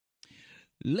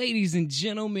Ladies and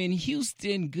gentlemen,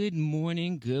 Houston, good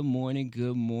morning, good morning,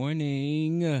 good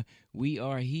morning. We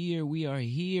are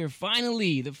here.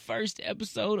 Finally, the first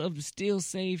episode of the Still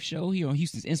Save Show here on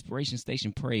Houston's Inspiration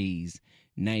Station, Praise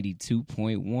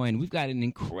 92.1. We've got an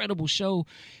incredible show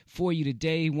for you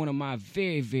today. One of my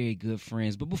very, very good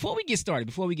friends. But before we get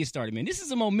started, man, this is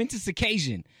a momentous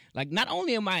occasion. Like, not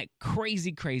only am I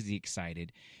crazy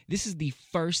excited, this is the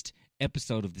first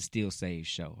episode of the Still Save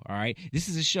Show. All right, this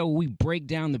is a show where we break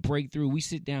down the breakthrough. We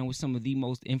sit down with some of the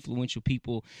most influential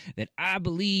people that I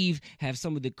believe have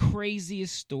some of the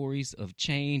craziest stories of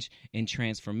change and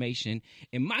transformation.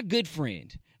 And my good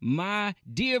friend, my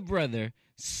dear brother,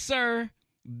 Sir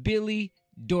Billy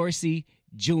Dorsey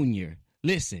Jr.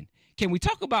 Listen, can we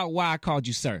talk about why I called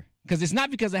you sir? Because it's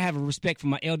not because I have a respect for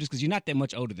my elders, because you're not that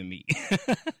much older than me.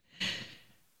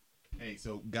 Hey,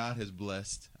 so God has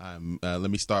blessed.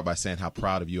 Let me start by saying how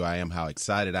proud of you I am, how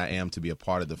excited I am to be a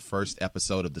part of the first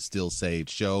episode of the Still Saved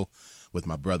Show with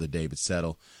my brother, David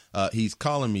Settle. He's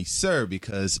calling me sir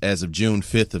because as of June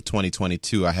 5th of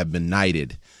 2022, I have been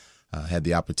knighted. Had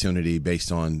the opportunity,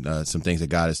 based on some things that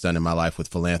God has done in my life with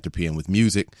philanthropy and with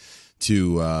music,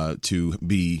 to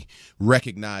be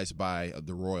recognized by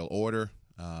the Royal Order.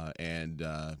 On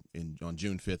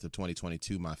June 5th of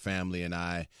 2022, my family and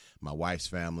I, my wife's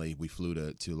family, we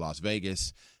flew to Las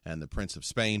Vegas, and the Prince of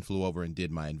Spain flew over and did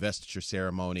my investiture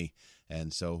ceremony.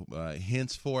 And so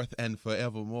henceforth and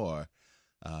forevermore,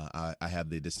 I have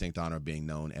the distinct honor of being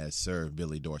known as Sir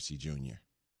Billy Dorsey Jr.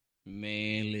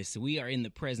 Man, listen, we are in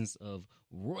the presence of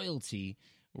royalty.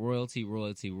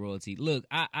 Look,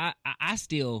 I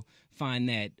still find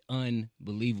that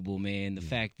unbelievable, man. The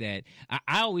fact that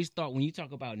I always thought when you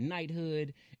talk about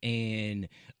knighthood and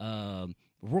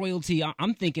royalty,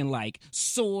 I'm thinking like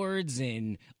swords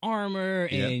and armor,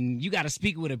 and you got to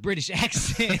speak with a British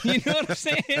accent. You know what I'm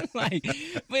saying? Like,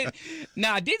 but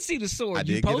now I did see the sword. I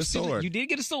did get a sword. You did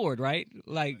get a sword, right?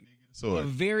 Like sword. A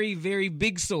very, very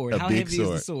big sword. How heavy is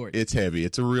the sword? It's heavy.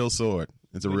 It's a real sword.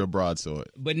 It's a real broadsword.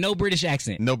 But no British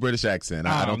accent. No British accent.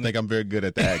 I don't think I'm very good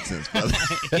at the accents, brother.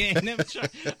 Yeah, never try.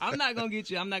 I'm not gonna get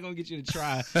you to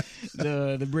try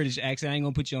the British accent. I ain't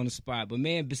gonna put you on the spot. But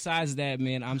man, besides that,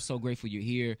 man, I'm so grateful you're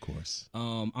here. Of course.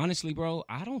 Honestly, bro,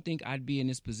 I don't think I'd be in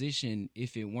this position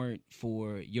if it weren't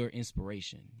for your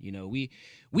inspiration. You know, we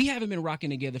haven't been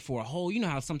rocking together for a whole. You know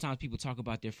how sometimes people talk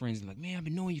about their friends and like, man, I've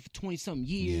been knowing you for 20-something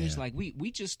years. Yeah. Like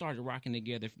we just started rocking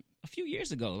together a few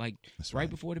years ago, like right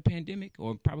before the pandemic.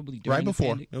 Or probably during right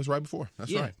before. The it was right before.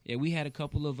 That's right. Yeah, we had a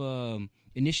couple of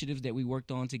initiatives that we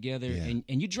worked on together, and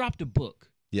you dropped a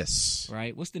book. Yes.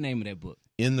 Right? What's the name of that book?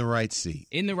 In the Right Seat.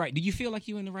 In the Right. Do you feel like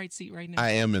you're in the right seat right now?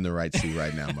 I am in the right seat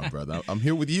right now, my brother. I'm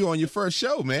here with you on your first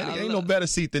show, man. There ain't no better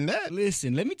seat than that.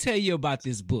 Listen, let me tell you about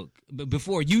this book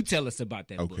before you tell us about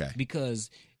that book.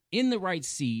 Because In the Right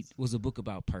Seat was a book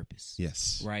about purpose.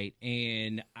 Yes. Right?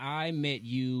 And I met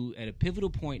you at a pivotal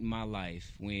point in my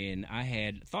life when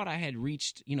I thought I had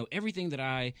reached, everything that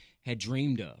I had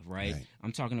dreamed of, right?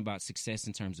 I'm talking about success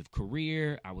in terms of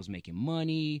career. I was making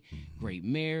money, great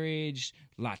marriage,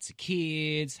 lots of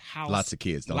kids, house. Lots of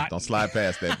kids. Don't slide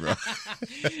past that, bro.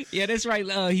 Yeah, that's right,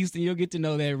 Houston. You'll get to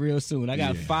know that real soon. I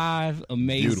got 5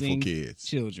 amazing beautiful kids.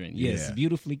 Children. Yes,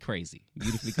 beautifully crazy.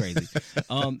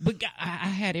 But I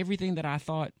had everything that I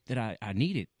thought that I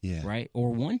needed, right,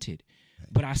 or wanted.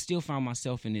 But I still found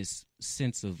myself in this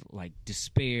sense of like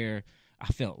despair. I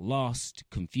felt lost,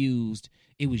 confused.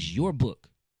 It was your book,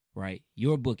 right?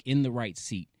 Your book, In the Right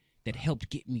Seat, that helped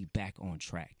get me back on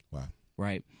track. Wow.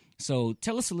 Right? So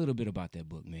tell us a little bit about that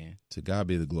book, man. To God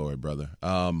be the glory, brother.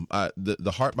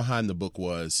 The heart behind the book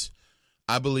was,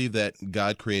 I believe that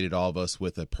God created all of us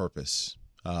with a purpose,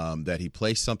 that he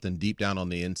placed something deep down on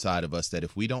the inside of us that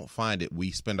if we don't find it, we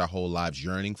spend our whole lives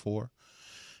yearning for.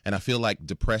 And I feel like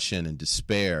depression and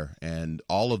despair and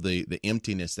all of the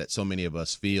emptiness that so many of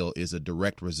us feel is a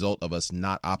direct result of us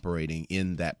not operating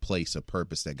in that place of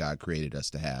purpose that God created us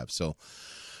to have. So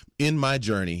in my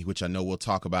journey, which I know we'll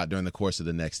talk about during the course of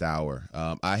the next hour,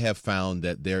 I have found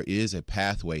that there is a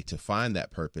pathway to find that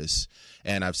purpose.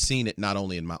 And I've seen it not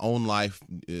only in my own life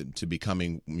to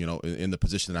becoming, in the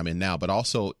position that I'm in now, but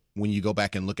also when you go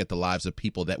back and look at the lives of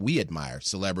people that we admire,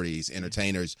 celebrities,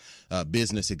 entertainers,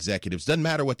 business executives, doesn't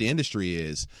matter what the industry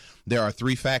is, there are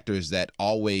 3 factors that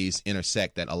always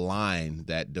intersect, that align,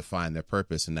 that define their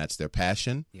purpose, and that's their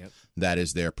passion, that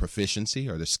is their proficiency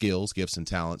or their skills, gifts, and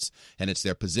talents, and it's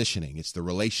their positioning. It's the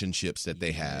relationships that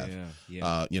they have.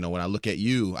 When I look at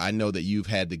you, I know that you've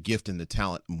had the gift and the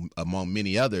talent, among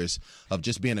many others, of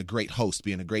just being a great host,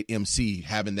 being a great MC,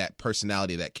 having that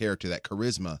personality, that character, that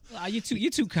charisma. You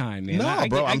too kind. kind, man. No,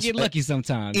 I get lucky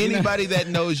sometimes. Anybody that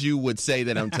knows you would say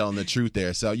that I'm telling the truth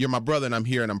there. So you're my brother, and I'm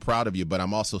here, and I'm proud of you, but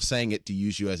I'm also saying it to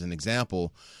use you as an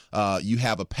example. You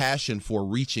have a passion for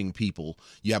reaching people.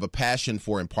 You have a passion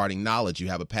for imparting knowledge. You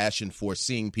have a passion for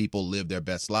seeing people live their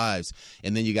best lives.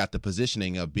 And then you got the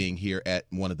positioning of being here at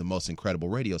one of the most incredible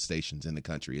radio stations in the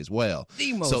country as well.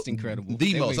 The most incredible.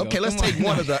 The most. Okay, let's take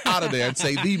one of the out of there and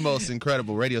say the most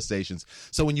incredible radio stations.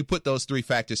 So when you put those three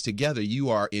factors together, you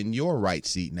are in your right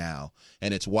seat now.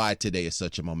 And it's why today is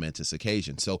such a momentous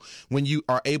occasion. So when you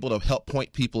are able to help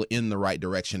point people in the right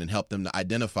direction and help them to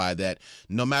identify that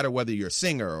no matter whether you're a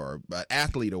singer or an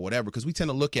athlete or whatever, because we tend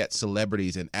to look at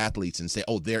celebrities and athletes and say,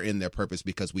 oh, they're in their purpose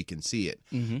because we can see it.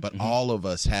 But all of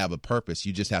us have a purpose.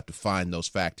 You just have to find those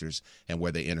factors and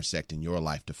where they intersect in your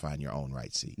life to find your own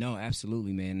right seat. No,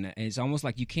 absolutely, man. And it's almost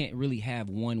like you can't really have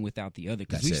one without the other,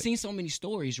 because we've seen so many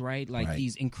stories, right? Like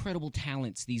these incredible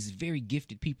talents, these very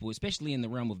gifted people, especially in the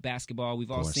realm of basketball.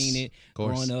 We've all seen it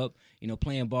growing up,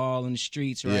 playing ball in the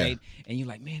streets, right? Yeah. And you're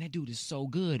like, man, that dude is so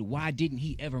good. Why didn't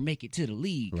he ever make it to the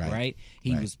league, right?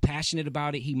 He was passionate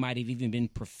about it. He might have even been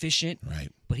proficient,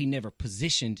 but he never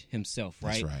positioned himself,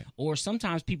 right? That's right. Or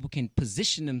sometimes people can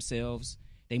position themselves.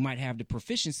 They might have the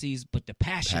proficiencies, but the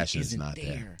passion isn't not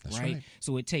there, That's right?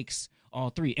 So it takes all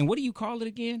three. And what do you call it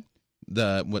again?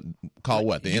 The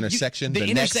intersection? The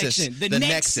intersection. The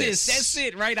nexus. That's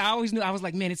it, right? I always knew. I was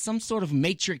like, man, it's some sort of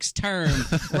matrix term,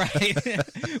 right?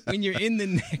 When you're in the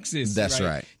nexus. That's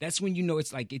right. That's when you know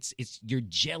it's like it's you're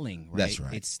gelling, right? That's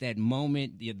right. It's that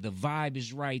moment. The vibe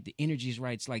is right. The energy is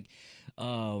right. It's like,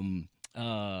 man,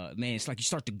 it's like you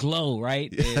start to glow,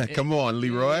 right? Come on,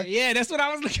 Leroy. Yeah, that's what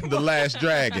I was looking for. The Last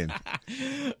Dragon.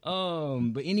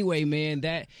 But anyway, man,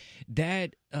 that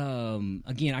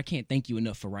again, I can't thank you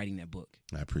enough for writing that book.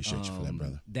 I appreciate you for that,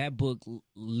 brother. That book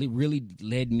really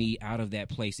led me out of that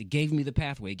place. It gave me the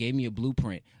pathway. It gave me a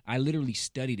blueprint. I literally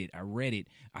studied it. I read it.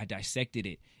 I dissected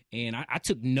it. And I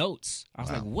took notes. I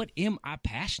was like, what am I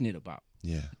passionate about?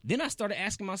 Yeah. Then I started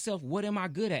asking myself, what am I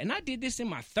good at? And I did this in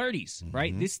my 30s,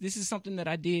 right? This is something that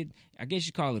I did, I guess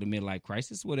you call it a midlife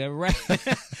crisis, whatever, right?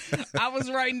 I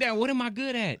was writing down, what am I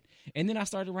good at? And then I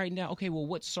started writing down, okay, well,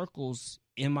 what circles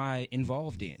am I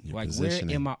involved in? Where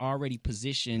am I already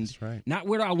positioned? That's right. Not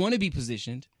where I want to be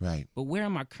positioned, right? But where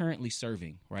am I currently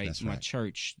serving, right? That's my right.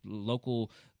 church,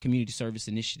 local community service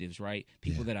initiatives, right?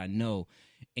 People that I know.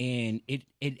 And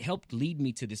it helped lead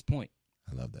me to this point.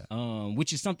 I love that.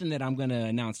 Which is something that I'm going to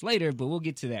announce later, but we'll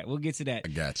get to that. I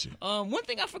got you. One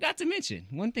thing I forgot to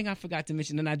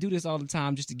mention, and I do this all the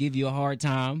time just to give you a hard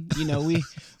time.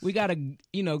 We got a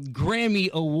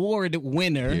Grammy Award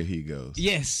winner. Here he goes.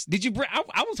 Yes. Did you bring?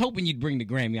 I was hoping you'd bring the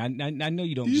Grammy. I know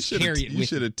you don't just carry it. You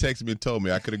should have texted me and told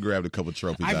me. I could have grabbed a couple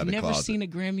trophies out of the closet. I've never seen a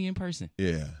Grammy in person.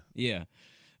 Yeah.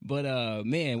 But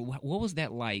man, what was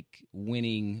that like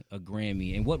winning a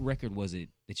Grammy? And what record was it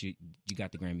that you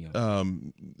got the Grammy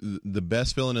on? The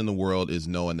best feeling in the world is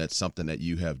knowing that something that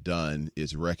you have done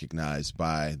is recognized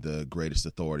by the greatest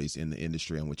authorities in the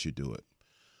industry in which you do it.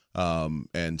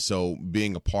 And so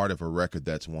being a part of a record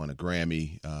that's won a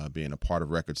Grammy, being a part of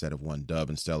records that have won Dove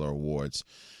and Stellar Awards,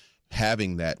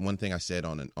 having that, one thing I said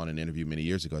on an interview many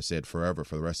years ago, I said forever,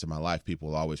 for the rest of my life, people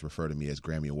will always refer to me as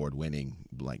Grammy Award winning,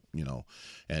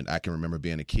 and I can remember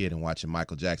being a kid and watching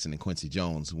Michael Jackson and Quincy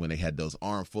Jones when they had those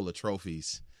armful of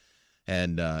trophies.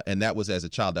 And that was, as a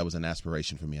child, that was an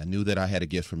aspiration for me. I knew that I had a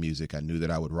gift for music. I knew that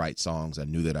I would write songs. I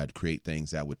knew that I'd create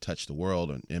things that would touch the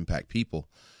world and impact people.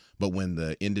 But when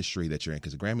the industry that you're in,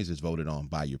 because the Grammys is voted on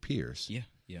by your peers. Yeah.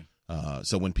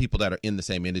 So when people that are in the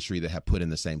same industry that have put in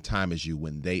the same time as you,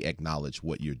 when they acknowledge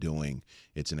what you're doing,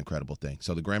 it's an incredible thing.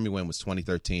 So the Grammy win was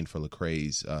 2013 for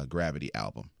Lecrae's Gravity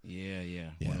album. Yeah.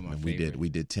 One of my and favorite. we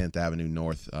did 10th Avenue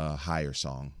North Higher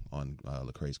song on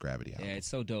Lecrae's Gravity album. Yeah, it's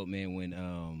so dope, man. When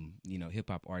hip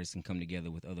hop artists can come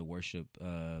together with other worship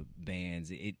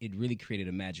bands, it really created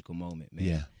a magical moment, man.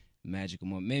 Yeah. Magical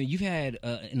moment, man. You've had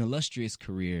an illustrious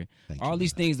career. All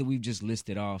these things that we've just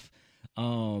listed off.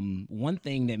 One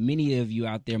thing that many of you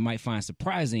out there might find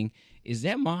surprising is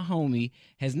that my homie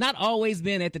has not always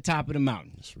been at the top of the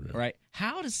mountain. That's real. Right?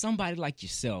 How does somebody like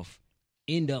yourself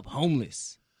end up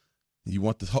homeless? You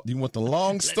want the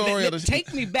long story?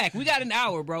 Take me back. We got an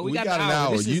hour, bro. We got an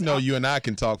hour. You and I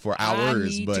can talk for hours. I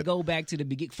need to go back to the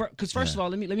beginning. Because first of all,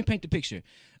 let me paint the picture.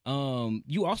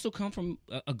 You also come from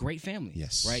a great family.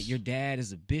 Yes. Right? Your dad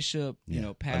is a bishop,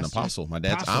 pastor. An apostle.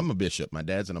 I'm a bishop. My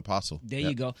dad's an apostle. There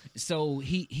you go. So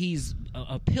he's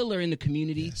a pillar in the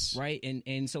community, yes. right?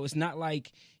 And so it's not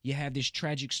like you have this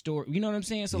tragic story. You know what I'm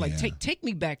saying? So take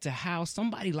me back to how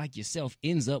somebody like yourself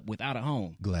ends up without a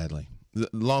home. Gladly. The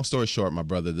long story short, my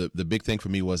brother, the big thing for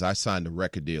me was I signed a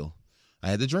record deal I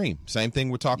had the dream. Same thing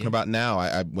we're talking about now.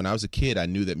 I when I was a kid, I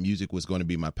knew that music was going to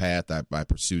be my path. I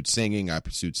pursued singing. I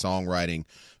pursued songwriting.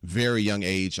 Very young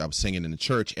age, I was singing in the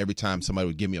church. Every time somebody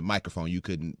would give me a microphone, you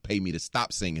couldn't pay me to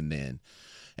stop singing then.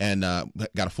 And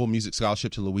got a full music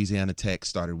scholarship to Louisiana Tech,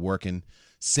 started working,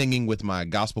 singing with my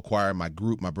gospel choir, my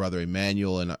group. My brother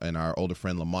Emmanuel and our older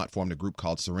friend Lamont formed a group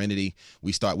called Serenity.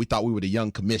 We thought we were the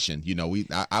Young Commission. You know,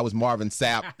 I was Marvin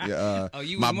Sapp.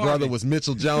 My brother was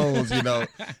Mitchell Jones, you know.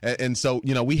 and so,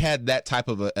 you know, we had that type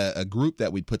of a group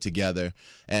that we put together.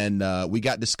 And we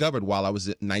got discovered while I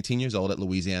was 19 years old at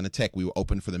Louisiana Tech. We were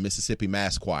open for the Mississippi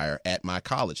Mass Choir at my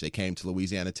college. They came to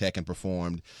Louisiana Tech and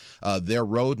performed. Their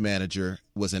road manager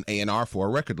was an A&R for a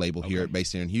record label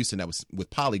based here in Houston that was with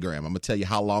Polygram. I'm going to tell you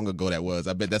how long ago that was.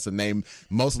 I bet that's a name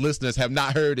most listeners have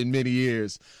not heard in many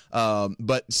years.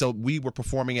 But so we were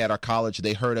performing at our college.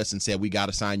 They heard us and said, we got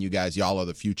to sign you guys. Y'all are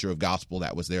the future of gospel.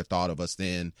 That was their thought of us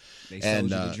then. They sold you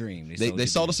the dream. They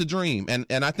sold us a dream.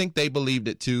 And I think they believed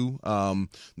it too.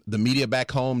 The media back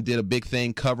home did a big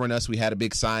thing covering us. We had a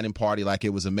big signing party like it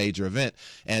was a major event.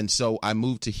 And so I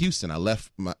moved to Houston.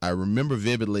 I remember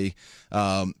vividly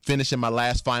finishing my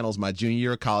last finals my junior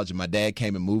year of college, and my dad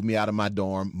came and moved me out of my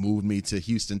dorm, moved me to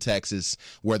Houston, Texas,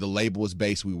 where the label was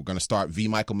based. We were going to start. V.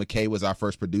 Michael McKay was our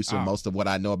first producer. Most of what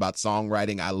I know about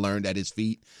songwriting, I learned at his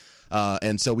feet.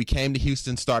 And so we came to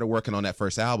Houston, started working on that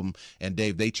first album. And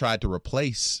Dave, they tried to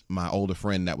replace my older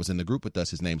friend that was in the group with us.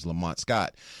 His name's Lamont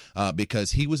Scott,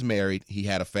 because he was married. He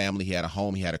had a family. He had a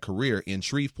home. He had a career in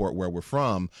Shreveport, where we're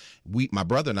from. My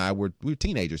brother and I we were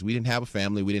teenagers. We didn't have a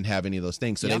family. We didn't have any of those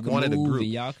things. So they wanted a group.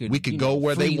 We could go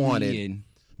where they wanted.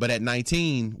 But at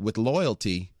 19, with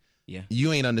loyalty,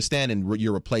 you ain't understanding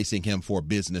you're replacing him for a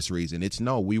business reason. It's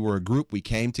no, we were a group. We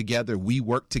came together. We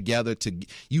worked together.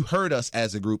 You heard us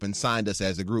as a group and signed us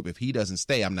as a group. If he doesn't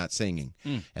stay, I'm not singing.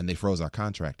 And they froze our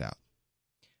contract out.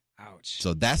 Ouch.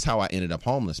 So that's how I ended up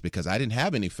homeless, because I didn't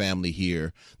have any family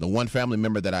here. The one family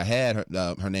member that I had,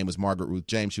 her name was Margaret Ruth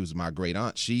James. She was my great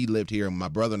aunt. She lived here, and my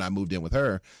brother and I moved in with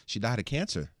her. She died of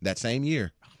cancer that same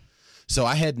year. So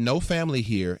I had no family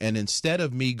here, and instead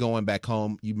of me going back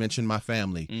home, you mentioned my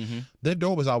family. Their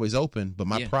door was always open, but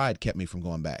my pride kept me from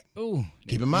going back. Ooh.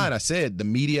 Keep in mind, I said the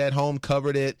media at home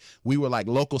covered it. We were like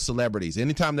local celebrities.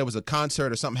 Anytime there was a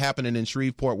concert or something happening in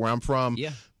Shreveport, where I'm from,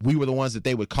 we were the ones that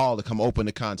they would call to come open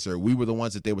the concert. We were the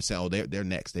ones that they would say, oh, they're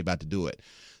next. They're about to do it.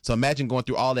 So imagine going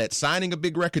through all that, signing a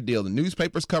big record deal. The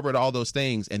newspapers covered all those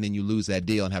things, and then you lose that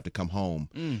deal and have to come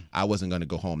home. I wasn't going to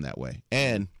go home that way.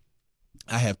 And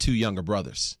I have two younger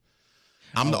brothers.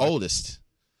 I'm the oldest.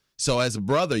 So as a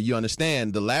brother, you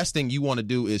understand the last thing you want to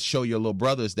do is show your little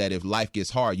brothers that if life gets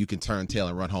hard, you can turn tail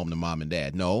and run home to mom and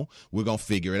dad. No, we're going to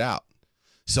figure it out.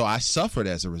 So I suffered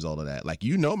as a result of that. Like,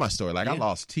 you know my story. Like, I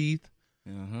lost teeth,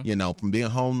 you know, from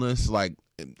being homeless. Like,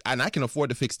 and I can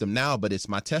afford to fix them now, but it's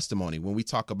my testimony. When we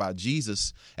talk about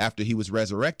Jesus after he was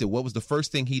resurrected, what was the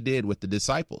first thing he did with the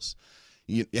disciples?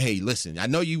 Hey, listen, I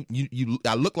know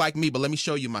I look like me, but let me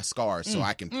show you my scars so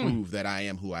I can prove that I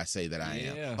am who I say that I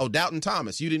am. Oh, Doubting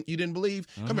Thomas, you didn't believe?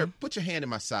 Come here, put your hand in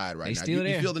my side right now. Still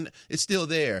there. You feel it's still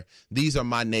there. These are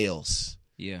my nails.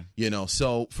 Yeah. You know,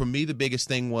 so for me, the biggest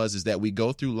thing is that we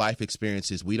go through life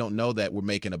experiences. We don't know that we're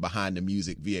making a behind the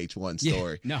music VH1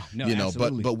 story. No, you know,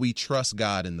 absolutely. but we trust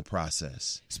God in the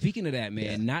process. Speaking of that,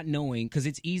 man, not knowing, because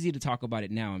it's easy to talk about it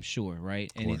now, I'm sure,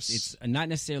 right? And it's not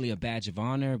necessarily a badge of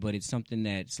honor, but it's something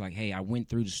that's like, hey, I went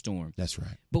through the storm. That's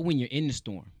right. But when you're in the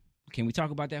storm, can we talk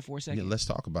about that for a second? Yeah, let's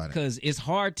talk about it. Because it's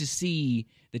hard to see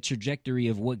the trajectory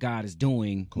of what God is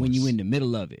doing when you're in the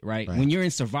middle of it, right? When you're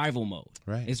in survival mode.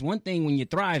 Right. It's one thing when you're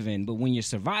thriving, but when you're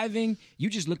surviving,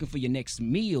 you're just looking for your next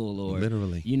meal or,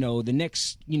 literally, you know, the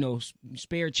next, you know,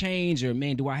 spare change, or,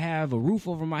 man, do I have a roof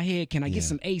over my head? Can I get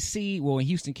some AC? Well, in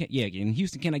Houston, can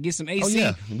I get some AC? Oh,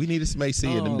 yeah. We needed some AC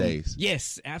in them days.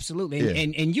 Yes, absolutely.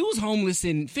 And you was homeless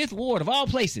in Fifth Ward of all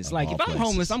places. I'm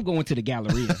homeless, I'm going to the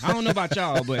Galleria. I don't know about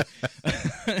y'all, but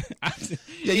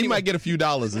you might get a few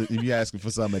dollars if you're asking for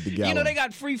something at the Galleria. You know, they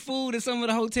got free food at some of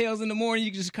the hotels in the morning.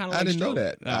 You can just kind of like, I didn't know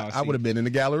that. I would have been in the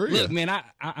Galleria. Look, man,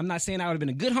 I'm not saying I would have been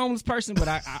a good homeless person, but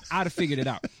I'd have figured it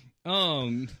out.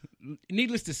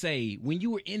 Needless to say, when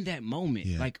you were in that moment,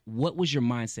 like, what was your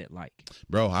mindset like?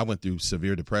 Bro, I went through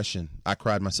severe depression. I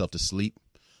cried myself to sleep.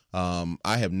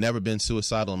 I have never been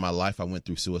suicidal in my life. I went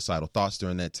through suicidal thoughts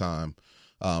during that time.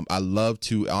 I love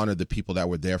to honor the people that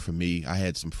were there for me. I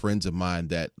had some friends of mine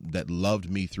that loved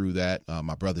me through that.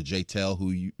 My brother Jay Tell,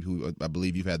 who I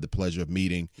believe you've had the pleasure of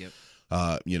meeting. Yep.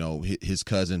 You know, his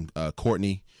cousin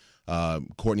Courtney.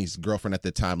 Courtney's girlfriend at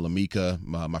the time, Lamika,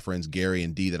 my friends Gary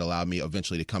and Dee, that allowed me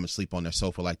eventually to come and sleep on their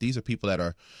sofa. Like, these are people that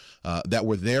are that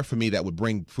were there for me, that would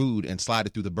bring food and slide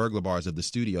it through the burglar bars of the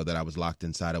studio that I was locked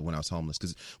inside of when I was homeless.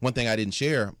 Because one thing I didn't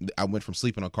share, I went from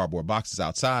sleeping on cardboard boxes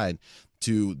outside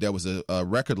to, there was a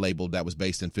record label that was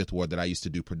based in Fifth Ward that I used to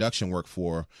do production work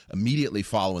for immediately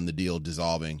following the deal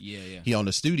dissolving. He owned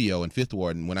a studio in Fifth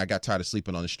Ward, and when I got tired of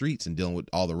sleeping on the streets and dealing with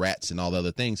all the rats and all the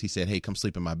other things, he said, hey, come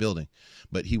sleep in my building.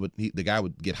 But the guy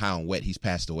would get high on wet. He's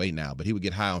passed away now, but he would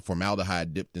get high on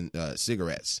formaldehyde dipped in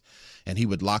cigarettes, and he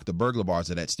would lock the burglar bars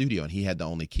of that studio, and he had the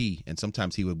only key, and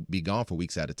sometimes he would be gone for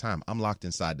weeks at a time. I'm locked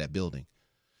inside that building.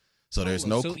 So there's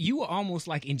no. So you were almost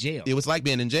like in jail. It was like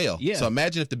being in jail. Yeah. So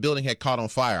imagine if the building had caught on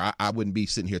fire. I wouldn't be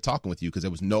sitting here talking with you because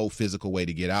there was no physical way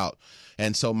to get out.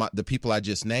 And so the people I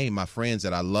just named, my friends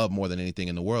that I love more than anything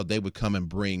in the world, they would come and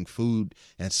bring food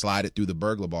and slide it through the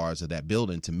burglar bars of that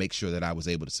building to make sure that I was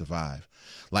able to survive.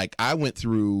 Like, I went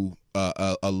through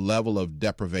a level of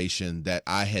deprivation that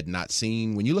I had not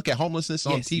seen. When you look at homelessness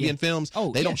on TV and films,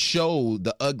 they don't show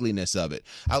the ugliness of it.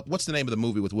 What's the name of the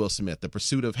movie with Will Smith? The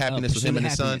Pursuit of Happiness with him and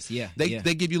his son?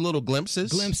 They give you little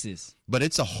glimpses. But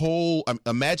it's a whole,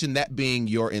 imagine that being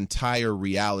your entire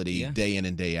reality day in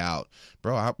and day out.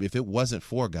 Bro, if it wasn't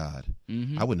for God,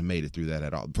 I wouldn't have made it through that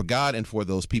at all. For God and for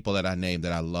those people that I named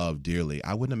that I love dearly,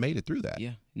 I wouldn't have made it through that.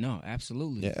 Yeah, no,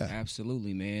 absolutely. Yeah.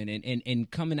 Absolutely, man.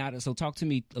 And coming out of, so talk to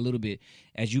me a little bit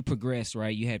as you progressed,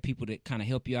 right? You had people that kind of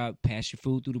help you out, pass your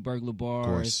food through the burglar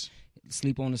bars,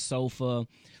 sleep on the sofa.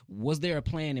 Was there a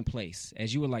plan in place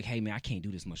as you were like, hey, man, I can't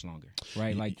do this much longer,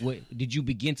 right? Like, what did you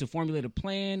begin to formulate a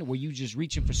plan? Were you just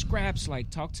reaching for scraps? Like,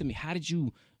 talk to me. How did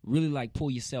you really like pull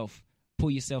yourself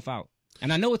out?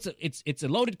 And I know it's a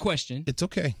loaded question. It's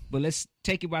okay. But let's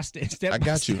take it by step by step.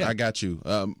 I got you.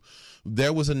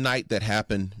 There was a night that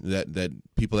happened that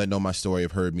people that know my story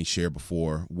have heard me share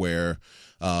before, where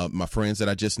my friends that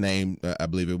I just named, I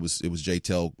believe it was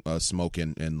J-Tel, Smoke,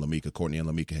 and Lamika, Courtney and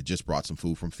Lamika, had just brought some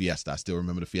food from Fiesta. I still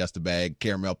remember the Fiesta bag,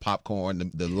 caramel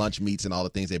popcorn, the lunch meats, and all the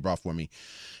things they brought for me.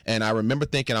 And I remember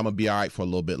thinking I'm going to be all right for a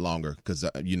little bit longer because,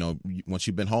 once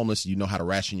you've been homeless, you know how to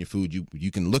ration your food.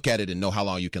 You can look at it and know how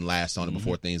long you can last on it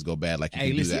before things go bad. Like, you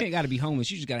can do that. You ain't got to be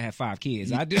homeless. You just got to have 5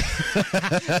 kids. I do.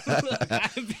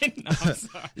 I'm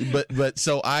sorry. But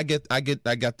so I got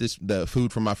the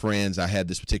food from my friends. I had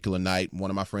this particular night. One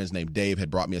of my friends named Dave had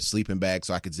brought me a sleeping bag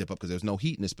so I could zip up because there was no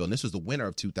heat in this building. This was the winter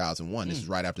of 2001. This is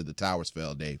right after the towers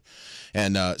fell, Dave.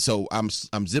 And so I'm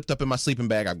zipped up in my sleeping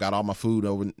bag. I've got all my food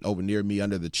over near me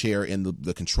under the chair in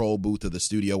the control booth of the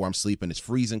studio where I'm sleeping. It's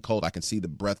freezing cold. I can see the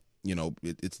breath.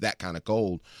 It's that kind of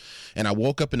cold. And I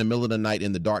woke up in the middle of the night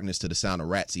in the darkness to the sound of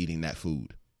rats eating that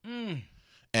food.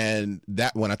 And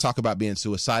that, when I talk about being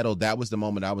suicidal, that was the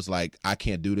moment I was like, I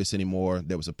can't do this anymore.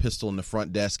 There was a pistol in the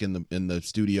front desk in the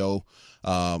studio.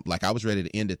 Like, I was ready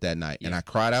to end it that night. And I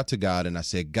cried out to God and I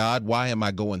said, God, why am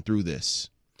I going through this?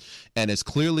 And as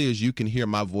clearly as you can hear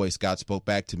my voice, God spoke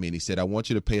back to me and he said, I want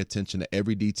you to pay attention to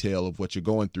every detail of what you're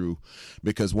going through,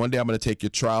 because one day I'm going to take your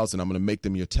trials and I'm going to make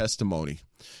them your testimony.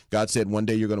 God said one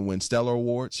day you're going to win Stellar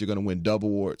Awards, you're going to win Dove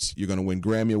Awards, you're going to win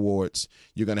Grammy Awards,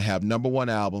 you're going to have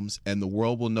 #1 albums, and the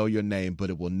world will know your name, but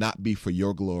it will not be for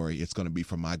your glory. It's going to be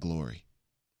for my glory.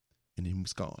 And he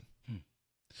was gone.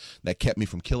 That kept me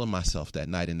from killing myself that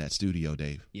night in that studio,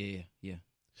 Dave. Yeah.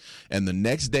 And the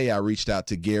next day I reached out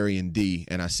to Gary and Dee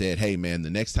and I said, hey, man, the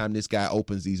next time this guy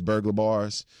opens these burglar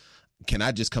bars, can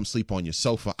I just come sleep on your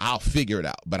sofa? I'll figure it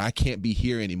out. But I can't be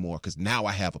here anymore because now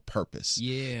I have a purpose.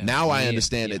 Now I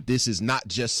understand that this is not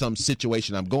just some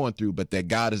situation I'm going through, but that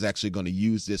God is actually going to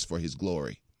use this for his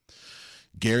glory.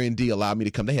 Gary and Dee allowed me to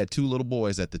come. They had 2 little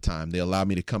boys at the time. They allowed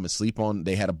me to come and sleep on.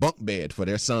 They had a bunk bed for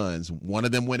their sons. One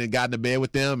of them went and got in the bed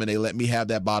with them, and they let me have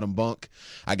that bottom bunk.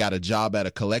 I got a job at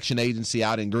a collection agency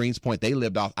out in Greenspoint. They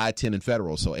lived off I-10 and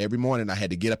Federal. So every morning I had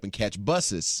to get up and catch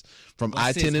buses from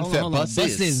I-10 and Federal.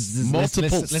 Buses.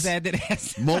 Multiples. Let's add that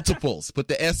S. Multiples. Put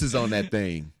the S's on that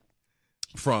thing.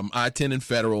 From I-10 and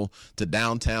Federal to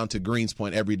downtown to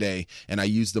Greenspoint every day. And I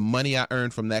used the money I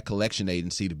earned from that collection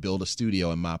agency to build a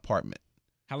studio in my apartment.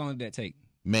 How long did that take?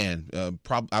 Man,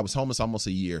 I was homeless almost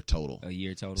a year total. A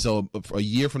year total. So for a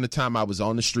year from the time I was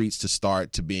on the streets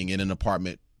to being in an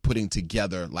apartment, putting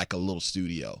together like a little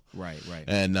studio. Right.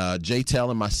 And J-Tel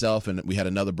and myself, and we had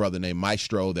another brother named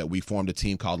Maestro, that we formed a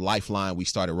team called Lifeline. We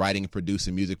started writing and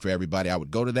producing music for everybody. I would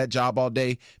go to that job all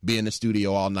day, be in the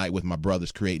studio all night with my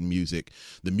brothers creating music.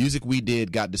 The music we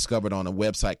did got discovered on a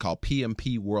website called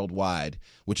PMP Worldwide,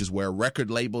 which is where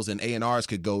record labels and A&Rs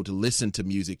could go to listen to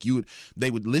music. They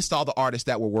would list all the artists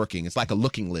that were working. It's like a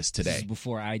looking list today. This is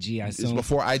before IG, I assume. It's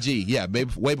before IG. Yeah,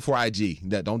 way before IG.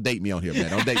 Don't date me on here,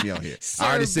 man. Don't date me on here.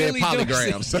 Sir, just said Billy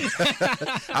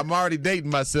polygrams. I'm already dating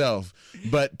myself.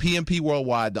 But PMP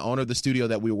Worldwide, the owner of the studio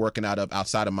that we were working out of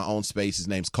outside of my own space, his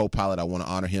name's Copilot. I want to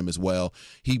honor him as well.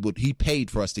 He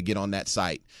paid for us to get on that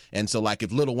site. And so like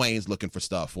if Lil Wayne's looking for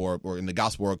stuff or in the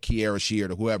gospel world, Kiara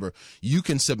Sheard or whoever, you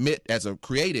can submit as a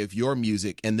creative your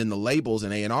music, and then the labels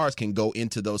and A&Rs can go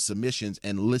into those submissions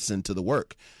and listen to the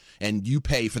work. And you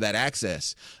pay for that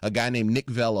access. A guy named Nick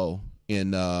Vello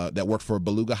that worked for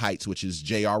Beluga Heights, which is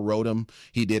J.R. wrote him.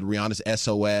 He did Rihanna's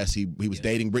SOS. He was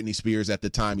dating Britney Spears at the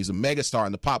time. He's a megastar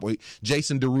in the pop.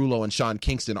 Jason Derulo and Sean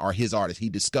Kingston are his artists. He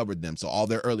discovered them. So all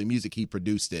their early music, he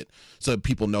produced it so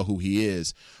people know who he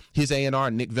is. His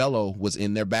A&R, Nick Vello, was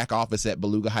in their back office at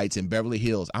Beluga Heights in Beverly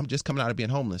Hills. I'm just coming out of being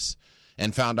homeless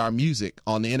and found our music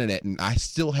on the internet. And I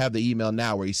still have the email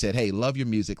now where he said, hey, love your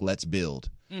music. Let's build.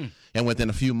 And within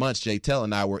a few months, Jay Tell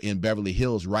and I were in Beverly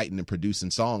Hills writing and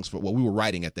producing songs for we were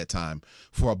writing at that time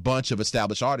for a bunch of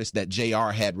established artists that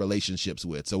JR had relationships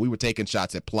with. So we were taking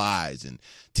shots at Plies and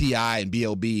T.I. and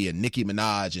B.O.B. and Nicki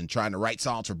Minaj and trying to write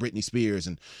songs for Britney Spears.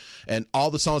 And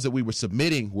all the songs that we were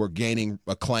submitting were gaining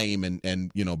acclaim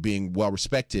and being well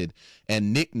respected.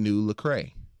 And Nick knew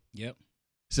Lecrae. Yep.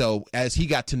 So as he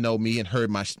got to know me and heard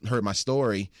my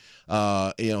story,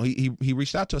 he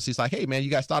reached out to us. He's like, hey, man, you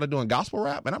guys started doing gospel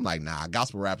rap? And I'm like, nah,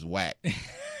 gospel rap's whack.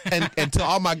 and to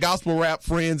all my gospel rap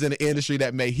friends in the industry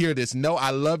that may hear this, no, I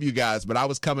love you guys, but I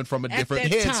was coming from a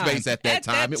different headspace at that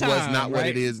time. It was not what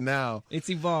it is now. It's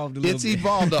evolved a little bit. It's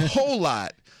evolved a whole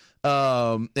lot.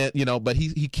 But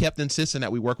he kept insisting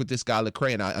that we work with this guy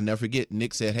Lecrae, and I'll never forget.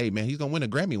 Nick said, "Hey, man, he's gonna win a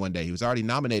Grammy one day." He was already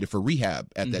nominated for Rehab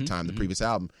at that time, the previous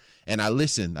album. And I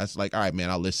listened. I was like, "All right,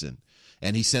 man, I'll listen."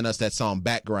 And he sent us that song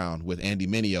 "Background" with Andy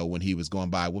Mineo when he was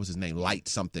going by, what was his name, Light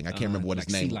something. I can't remember what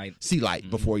his name. C Light.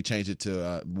 Before he changed it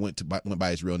to went by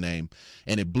his real name,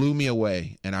 and it blew me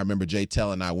away. And I remember Jay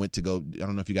Tell and I went to go. I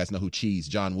don't know if you guys know who Cheese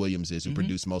John Williams is, who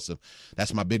produced most of.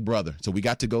 That's my big brother. So we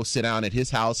got to go sit down at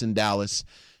his house in Dallas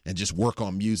and just work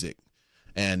on music.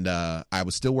 And I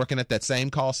was still working at that same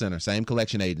call center, same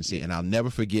collection agency, and I'll never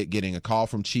forget getting a call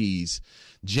from Cheese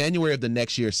January of the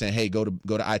next year saying, hey, go to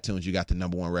iTunes, you got the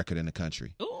 #1 record in the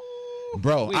country. Ooh,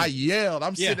 bro, I yelled.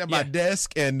 I'm sitting at my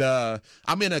desk, and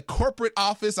I'm in a corporate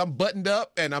office. I'm buttoned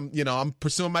up, and I'm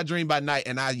pursuing my dream by night,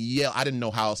 and I yell. I didn't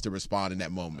know how else to respond in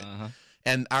that moment.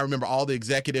 And I remember all the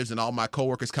executives and all my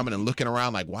coworkers coming and looking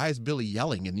around like, why is Billy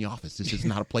yelling in the office? This is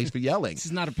not a place for yelling. This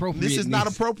is not appropriate. This is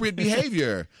not appropriate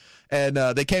behavior. And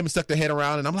they came and stuck their head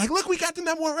around, and I'm like, look, we got the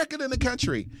 #1 record in the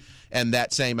country. And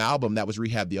that same album, that was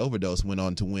Rehab the Overdose, went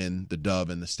on to win the Dove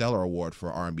and the Stellar Award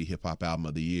for R&B Hip Hop Album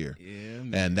of the Year. Yeah,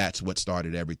 man. And that's what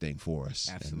started everything for us.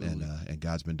 Absolutely. And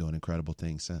God's been doing incredible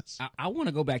things since. I want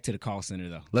to go back to the call center,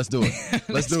 though. Let's do it.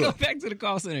 Let's go back to the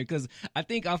call center, because I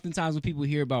think oftentimes when people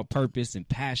hear about purpose and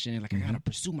passion, like, I got to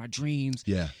pursue my dreams.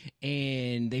 Yeah.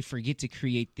 And they forget to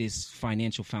create this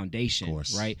financial foundation, of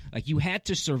course. Right? Like, you had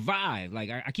to survive. Like,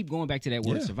 I keep going back to that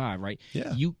word, survive, right?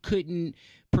 Yeah. You couldn't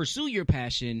pursue your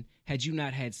passion had you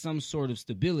not had some sort of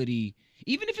stability,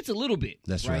 even if it's a little bit.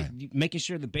 That's right. Making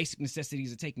sure the basic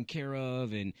necessities are taken care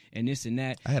of and this and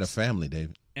that. I had a family,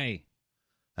 David. Hey.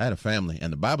 I had a family,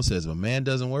 and the Bible says if a man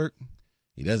doesn't work,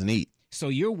 he doesn't eat. So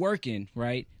you're working,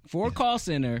 right, for a call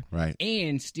center, right,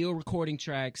 and still recording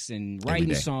tracks and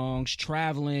writing songs,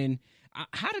 traveling.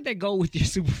 How did that go with your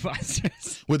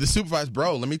supervisors? With the supervisors,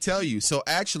 bro, let me tell you. So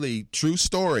actually, true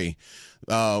story,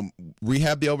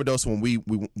 Rehab the Overdose, when we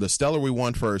the Stellar we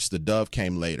won first, the Dove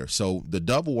came later. So the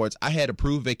Dove Awards, I had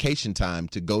approved vacation time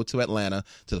to go to Atlanta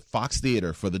to the Fox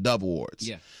Theater for the Dove Awards.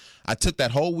 Yeah. I took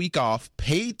that whole week off,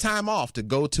 paid time off to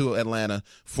go to Atlanta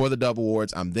for the Dove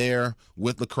Awards. I'm there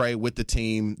with Lecrae, with the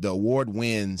team. The award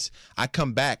wins. I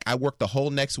come back. I work the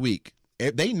whole next week.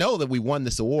 They know that we won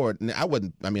this award, and I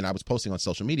was posting on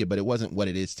social media, but it wasn't what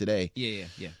it is today. Yeah.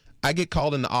 I get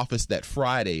called in the office that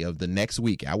Friday of the next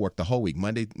week. I work the whole week.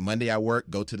 Monday I work,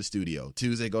 go to the studio.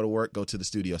 Tuesday, go to work, go to the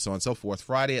studio, so on and so forth.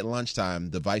 Friday at lunchtime,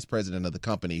 the vice president of the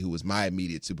company, who was my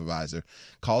immediate supervisor,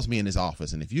 calls me in his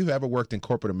office. And if you've ever worked in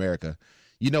corporate America,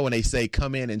 you know when they say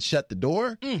come in and shut the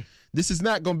door, this is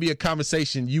not going to be a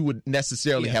conversation you would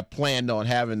necessarily have planned on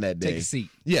having that day. Take a seat.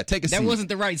 Yeah, take a seat. That wasn't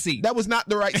the right seat. That was not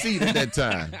the right seat at that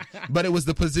time. But it was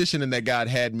the positioning that God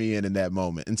had me in that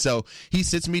moment. And so he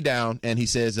sits me down and he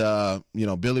says,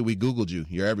 Billy, we Googled you.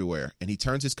 You're everywhere. And he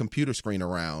turns his computer screen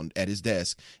around at his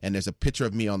desk, and there's a picture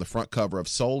of me on the front cover of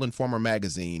Soul Informer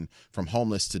magazine, from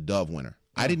homeless to Dove winner.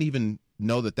 I didn't even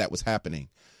know that was happening.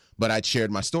 but I'd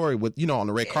shared my story with, on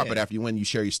the red carpet after when you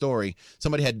share your story.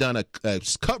 Somebody had done a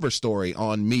cover story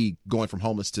on me going from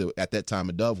homeless to, at that time,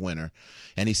 a Dove winner.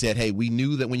 And he said, hey, we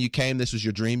knew that when you came, this was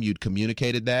your dream. You'd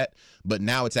communicated that, but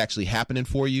now it's actually happening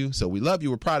for you. So we love you.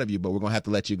 We're proud of you, but we're going to have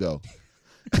to let you go.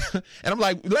 And I'm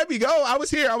like, let me go. I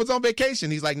was here. I was on vacation.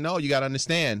 He's like, no, you got to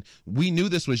understand. We knew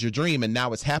this was your dream, and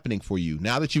now it's happening for you.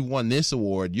 Now that you've won this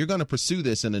award, you're going to pursue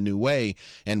this in a new way,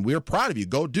 and we're proud of you.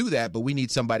 Go do that, but we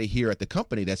need somebody here at the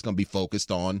company that's going to be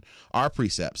focused on our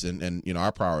precepts and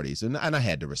our priorities. And I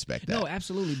had to respect that. No,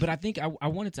 absolutely. But I think I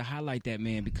wanted to highlight that,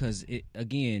 man, because,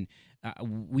 again,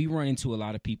 we run into a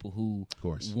lot of people who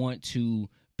want to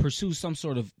pursue some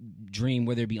sort of dream,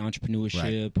 whether it be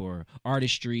entrepreneurship or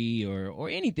artistry or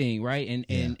anything, right?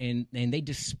 And they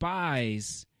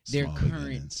despise their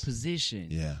current position.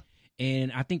 Yeah.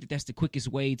 And I think that's the quickest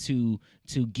way to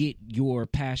get your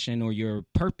passion or your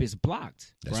purpose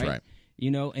blocked. That's right.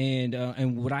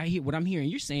 And what I'm hearing,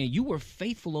 you're saying you were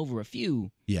faithful over a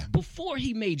few before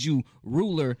he made you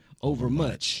ruler over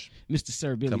much. Mr.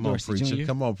 Sir Billy Dorsey Jr.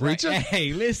 Come on, preacher. Right?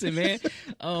 Hey, listen, man.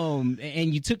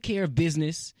 And you took care of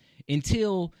business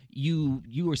until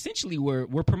you essentially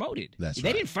were promoted. That's right.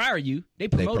 They didn't fire you. They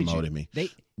promoted me.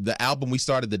 The album we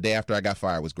started the day after I got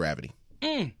fired was Gravity.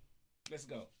 Let's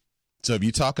go. So if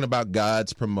you're talking about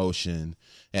God's promotion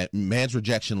and man's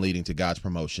rejection leading to God's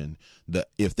promotion,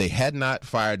 if they had not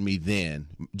fired me then,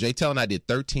 Jay Tell and I did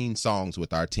 13 songs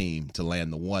with our team to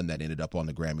land the one that ended up on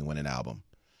the Grammy-winning album.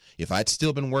 If I'd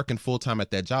still been working full-time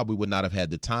at that job, we would not have had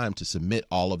the time to submit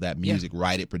all of that music,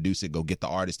 write it, produce it, go get the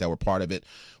artists that were part of it.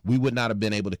 We would not have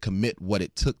been able to commit what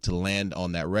it took to land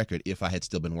on that record if I had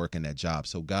still been working that job.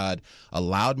 So God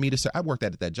allowed me to serve. I worked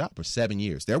at that job for 7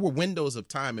 years. There were windows of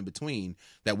time in between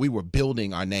that we were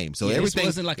building our name. So everything, this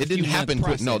wasn't like it didn't happen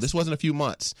quick. No, this wasn't a few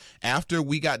months. After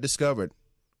we got discovered,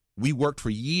 we worked for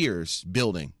years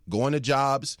building, going to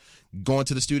jobs, going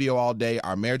to the studio all day.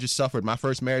 Our marriages suffered. My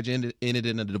first marriage ended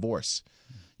in a divorce.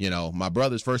 My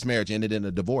brother's first marriage ended in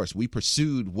a divorce. We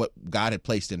pursued what God had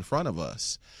placed in front of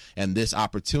us. And this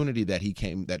opportunity that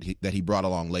he brought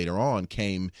along later on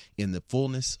came in the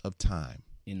fullness of time.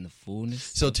 In the fullness.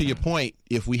 So to your point,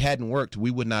 if we hadn't worked, we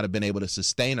would not have been able to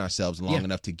sustain ourselves long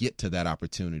enough to get to that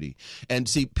opportunity. And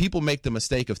see, people make the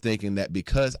mistake of thinking that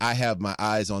because I have my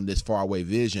eyes on this faraway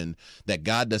vision, that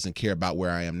God doesn't care about where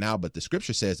I am now. But the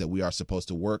scripture says that we are supposed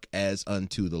to work as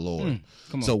unto the Lord.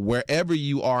 So wherever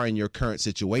you are in your current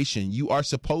situation, you are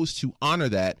supposed to honor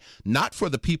that, not for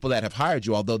the people that have hired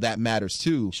you, although that matters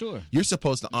too. Sure. You're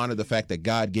supposed to honor the fact that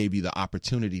God gave you the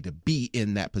opportunity to be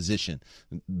in that position,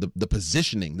 the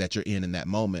positioning that you're in that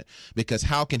moment, because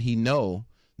how can he know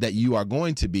that you are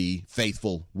going to be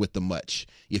faithful with the much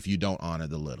if you don't honor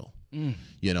the little?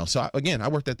 So again, I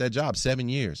worked at that job 7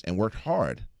 years and worked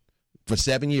hard for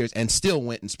 7 years and still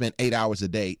went and spent 8 hours a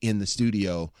day in the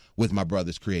studio with my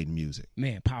brothers creating music.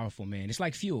 Man, powerful, man. It's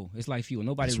like fuel.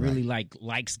 Nobody really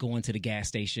likes going to the gas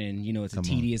station. It's a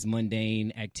tedious,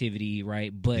 mundane activity,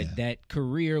 right? But that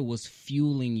career was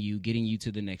fueling you, getting you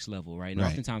to the next level, right? And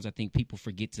oftentimes I think people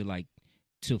forget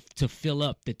to fill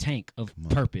up the tank of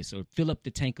purpose or fill up the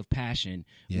tank of passion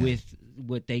with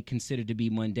what they consider to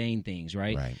be mundane things,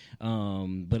 right?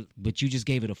 But you just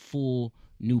gave it a full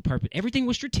new purpose. Everything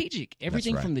was strategic.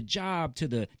 Everything from the job to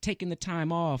the taking the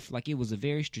time off, like it was a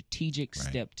very strategic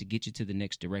step to get you to the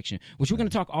next direction, which we're going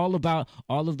to talk all about,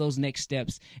 all of those next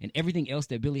steps and everything else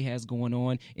that Billy has going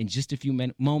on in just a few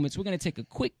moments. We're going to take a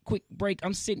quick break.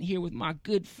 I'm sitting here with my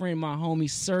good friend, my homie,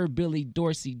 Sir Billy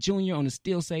Dorsey Jr. on the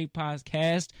Still Save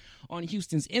podcast on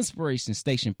Houston's inspiration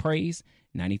station, Praise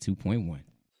 92.1.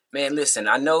 Man, listen,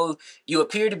 I know you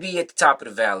appear to be at the top of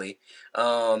the valley,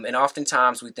 and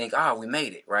oftentimes we think, we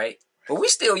made it, right? But we're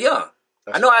still young.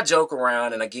 I know I joke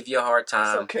around and I give you a hard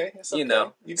time. It's okay. You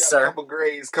know, you got a couple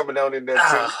grades coming on in there too.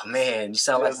 Oh, man, you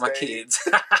sound like my kids.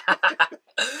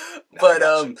 But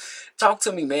talk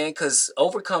to me, man, because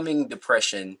overcoming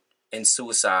depression and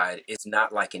suicide is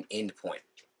not like an end point.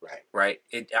 Right?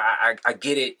 I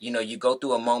get it. You go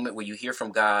through a moment where you hear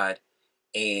from God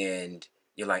and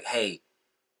you're like, hey,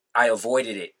 I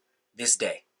avoided it this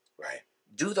day. Right.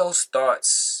 Do those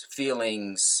thoughts,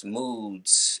 feelings,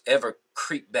 moods ever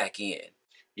creep back in?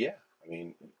 Yeah. I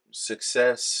mean,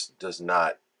 success does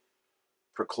not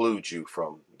preclude you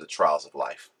from the trials of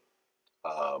life.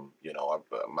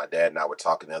 My dad and I were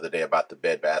talking the other day about the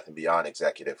Bed Bath & Beyond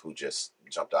executive who just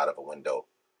jumped out of a window,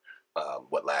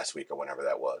 last week or whenever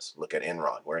that was. Look at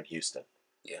Enron. We're in Houston.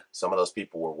 Yeah. Some of those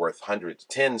people were worth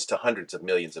tens to hundreds of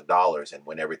millions of dollars. And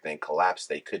when everything collapsed,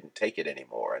 they couldn't take it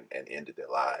anymore and ended their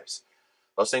lives.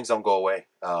 Those things don't go away.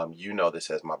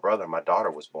 This as my brother. My daughter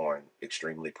was born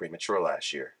extremely premature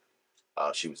last year.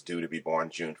 She was due to be born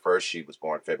June 1st. She was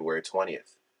born February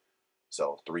 20th.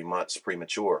 So 3 months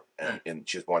premature. And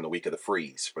she was born the week of the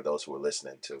freeze, for those who were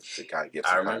listening, to kind of give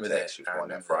some context. She was born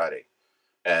that Friday.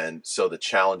 And so the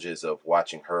challenges of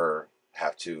watching her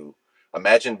have to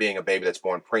imagine being a baby that's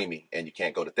born preemie and you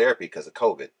can't go to therapy because of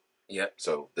COVID. Yep.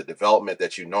 So the development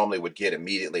that you normally would get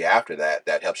immediately after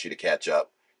that helps you to catch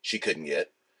up. She couldn't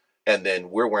get. And then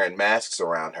we're wearing masks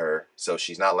around her, so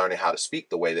she's not learning how to speak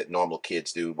the way that normal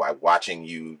kids do by watching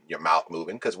your mouth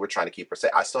moving, because we're trying to keep her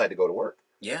safe. I still had to go to work.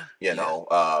 Yeah. You know,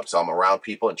 so I'm around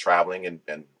people and traveling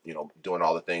and you know, doing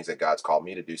all the things that God's called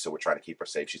me to do. So we're trying to keep her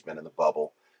safe. She's been in the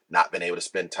bubble, not been able to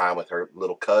spend time with her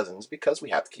little cousins because we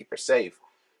have to keep her safe,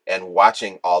 and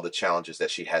watching all the challenges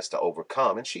that she has to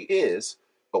overcome. And she is,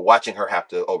 but watching her have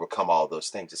to overcome all those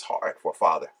things is hard for a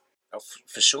father. Oh,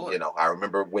 for sure. You know, I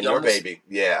remember when your baby,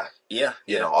 you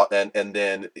know, and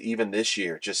then even this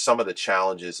year, just some of the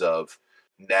challenges of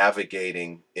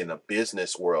navigating in a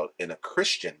business world, in a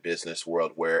Christian business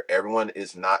world, where everyone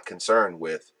is not concerned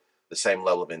with the same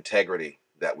level of integrity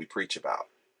that we preach about.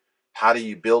 How do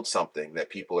you build something that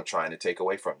people are trying to take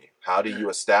away from you? How do you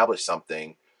establish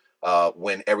something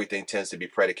when everything tends to be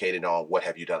predicated on what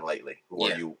have you done lately? Who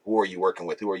are you working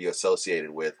with? Who are you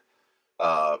associated with?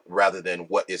 Rather than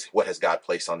what has God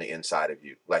placed on the inside of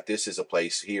you. Like, this is a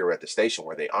place here at the station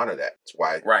where they honor that. That's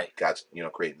why God's, you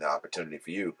know, creating the opportunity for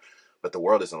you. But the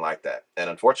world isn't like that. And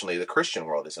unfortunately, the Christian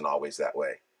world isn't always that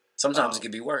way. Sometimes it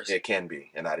can be worse. It can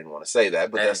be. And I didn't want to say that,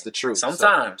 but that's the truth.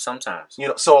 Sometimes. You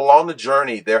know, so along the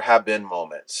journey, there have been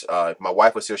moments. If my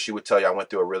wife was here, she would tell you I went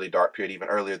through a really dark period even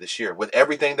earlier this year with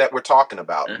everything that we're talking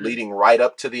about, leading right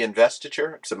up to the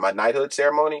investiture, to my knighthood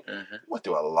ceremony. Went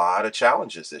through a lot of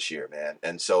challenges this year, man.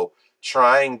 And so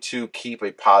trying to keep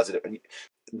a positive.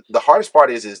 The hardest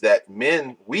part is that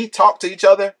men, we talk to each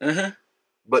other,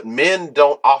 but men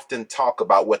don't often talk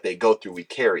about what they go through. We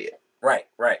carry it. Right.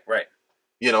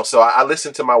 You know, so I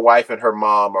listen to my wife and her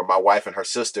mom, or my wife and her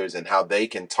sisters, and how they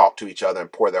can talk to each other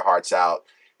and pour their hearts out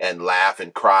and laugh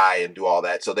and cry and do all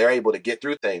that. So they're able to get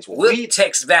through things. Well, we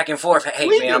text back and forth. Hey,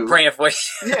 man, I'm praying for you.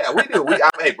 Yeah, we do.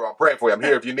 Hey, bro, I'm praying for you. I'm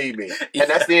here if you need me. And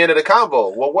that's the end of the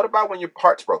convo. Well, what about when your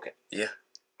heart's broken? Yeah.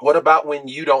 What about when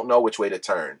you don't know which way to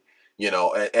turn? You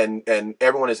know, and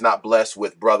everyone is not blessed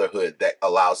with brotherhood that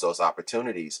allows those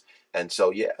opportunities. And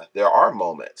so, yeah, there are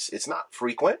moments. It's not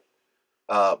frequent.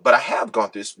 But I have gone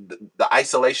through the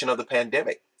isolation of the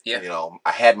pandemic. Yeah. You know,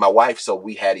 I had my wife, so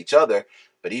we had each other.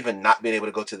 But even not being able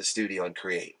to go to the studio and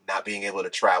create, not being able to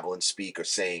travel and speak or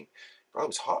sing, bro, it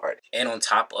was hard. And on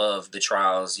top of the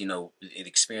trials, you know,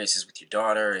 experiences with your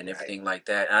daughter and everything like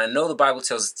that. And I know the Bible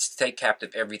tells us to take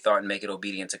captive every thought and make it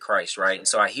obedient to Christ, right? And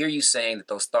so I hear you saying that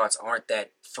those thoughts aren't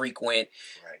that frequent.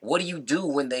 Right. What do you do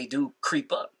when they do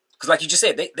creep up? Because like you just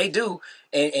said, they do,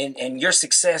 and your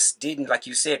success didn't, like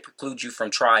you said, preclude you from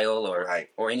trial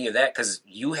or any of that, because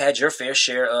you had your fair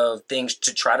share of things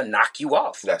to try to knock you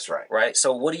off. That's right. Right?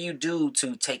 So what do you do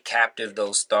to take captive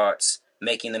those thoughts,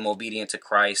 making them obedient to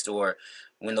Christ, or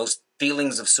when those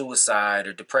feelings of suicide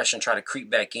or depression try to creep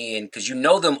back in, because you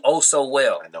know them oh so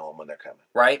well. I know them when they're coming.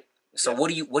 Right? So what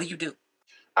do you do?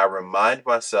 I remind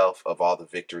myself of all the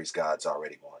victories God's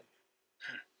already won.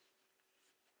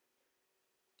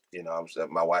 You know,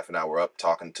 my wife and I were up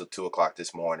talking until 2:00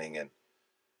 this morning, and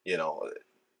you know,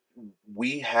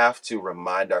 we have to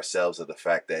remind ourselves of the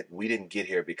fact that we didn't get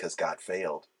here because God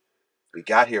failed. We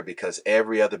got here because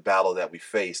every other battle that we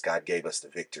faced, God gave us the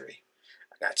victory.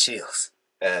 I got chills.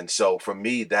 And so for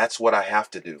me, that's what I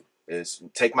have to do, is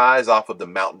take my eyes off of the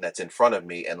mountain that's in front of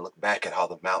me and look back at all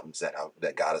the mountains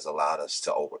that God has allowed us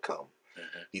to overcome.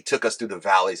 He took us through the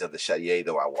valleys of the shadow, yea,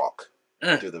 though I walk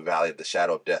through the valley of the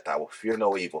shadow of death, I will fear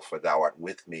no evil, for thou art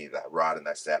with me, thy rod and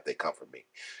thy staff, they comfort me.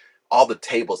 All the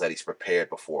tables that he's prepared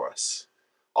before us,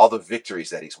 all the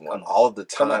victories that he's won, all of the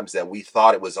times that we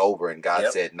thought it was over and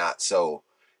God said not so.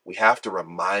 We have to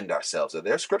remind ourselves that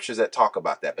there are scriptures that talk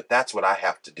about that, but that's what I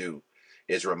have to do,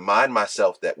 is remind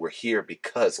myself that we're here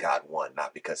because God won,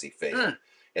 not because he failed.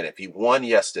 And if he won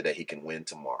yesterday, he can win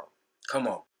tomorrow. Come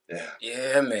on. Yeah.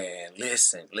 Yeah, man.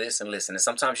 Listen. And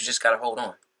sometimes you just got to hold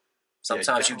on.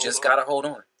 Sometimes you just got to hold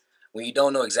on. When you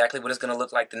don't know exactly what it's going to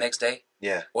look like the next day.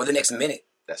 Yeah. Or the next minute.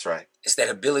 That's right. It's that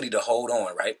ability to hold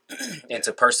on, right? And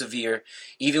to persevere,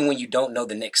 even when you don't know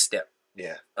the next step.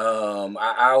 Yeah.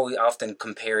 I often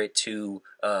compare it to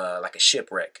like a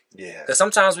shipwreck. Yeah. Because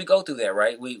sometimes we go through that,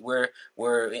 right?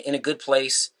 We're in a good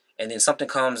place, and then something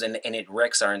comes and it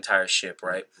wrecks our entire ship,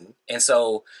 right? And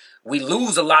so we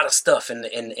lose a lot of stuff in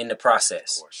the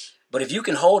process. Of course. But if you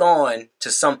can hold on to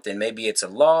something, maybe it's a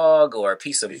log or a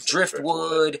piece of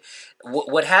driftwood,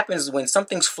 what happens when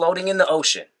something's floating in the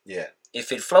ocean? Yeah.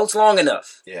 if it floats long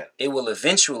enough, yeah, it will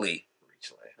eventually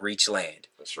reach land.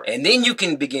 That's right. And then you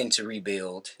can begin to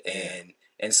rebuild.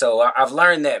 And so I've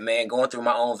learned that, man, going through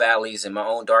my own valleys and my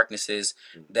own darknesses,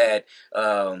 that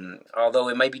although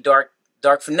it may be dark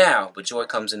for now, but joy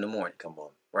comes in the morning. Come on.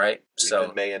 Right?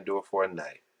 Weeping may endure for a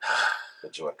night,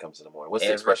 but joy comes in the morning. What's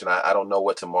the expression? I don't know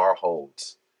what tomorrow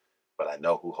holds, but I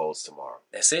know who holds tomorrow.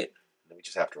 That's it. We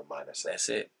just have to remind ourselves.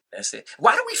 That's it.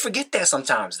 Why do we forget that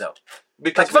sometimes, though?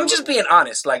 Because if I'm just being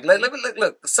honest,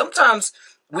 look, sometimes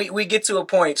we get to a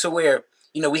point to where,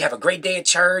 we have a great day at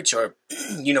church, or,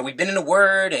 we've been in the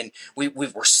Word, and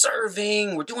we're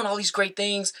serving, we're doing all these great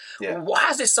things. Yeah. Why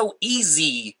is it so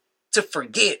easy to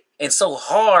forget and so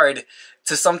hard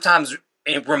to sometimes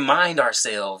remind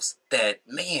ourselves that,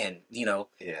 man,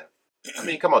 Yeah. I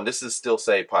mean, come on, this is Still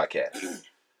Saved podcast.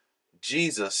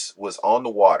 Jesus was on the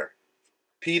water.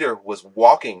 Peter was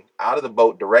walking out of the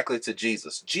boat directly to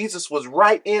Jesus. Jesus was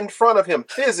right in front of him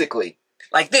physically.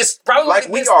 Like this, probably. Like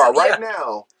we are right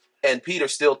now. And Peter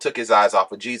still took his eyes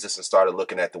off of Jesus and started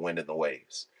looking at the wind and the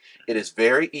waves. It is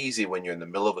very easy when you're in the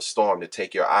middle of a storm to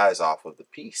take your eyes off of the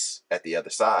peace at the other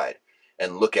side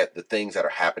and look at the things that are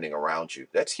happening around you.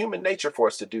 That's human nature for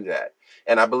us to do that.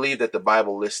 And I believe that the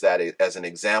Bible lists that as an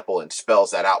example and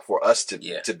spells that out for us to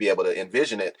be able to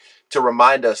envision it, to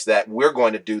remind us that we're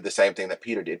going to do the same thing that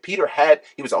Peter did.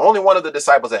 He was the only one of the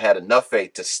disciples that had enough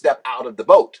faith to step out of the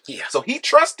boat. Yeah. So he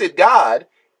trusted God.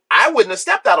 I wouldn't have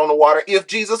stepped out on the water if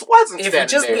Jesus wasn't standing there.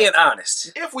 If we're just being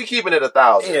honest. If we keeping it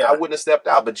 1,000, I wouldn't have stepped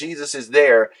out. But Jesus is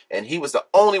there, and he was the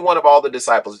only one of all the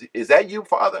disciples. Is that you,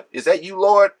 Father? Is that you,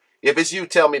 Lord? If it's you,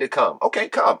 tell me to come. Okay,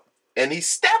 come. And he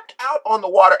stepped out on the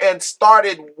water and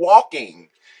started walking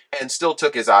and still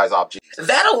took his eyes off Jesus.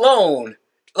 That alone,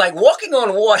 like walking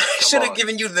on water, should have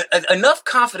given you enough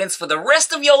confidence for the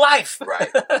rest of your life.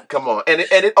 Right. Come on. And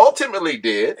it ultimately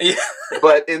did. Yeah.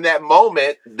 But in that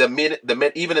moment,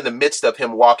 even in the midst of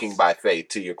him walking by faith,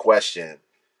 to your question,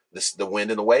 the wind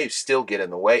and the waves still get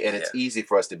in the way. And it's easy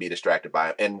for us to be distracted by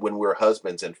it. And when we're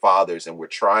husbands and fathers and we're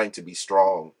trying to be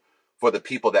strong for the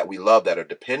people that we love that are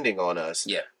depending on us,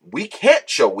 we can't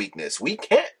show weakness. We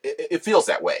can't. It feels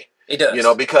that way. It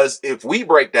does. Because if we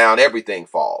break down, everything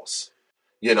falls.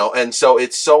 And so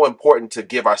it's so important to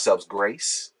give ourselves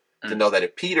grace to know that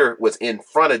if Peter was in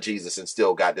front of Jesus and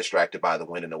still got distracted by the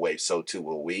wind and the waves, so too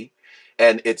will we.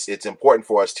 And it's important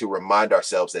for us to remind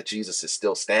ourselves that Jesus is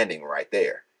still standing right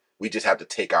there. We just have to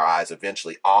take our eyes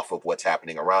eventually off of what's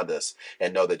happening around us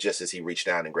and know that just as he reached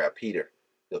down and grabbed Peter,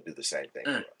 he'll do the same thing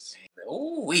for us.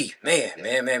 Ooh,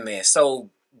 man.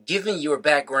 So, given your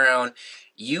background,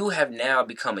 you have now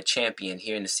become a champion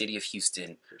here in the city of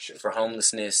Houston for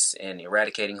homelessness and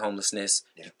eradicating homelessness.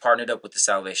 Yeah. You've partnered up with the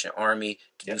Salvation Army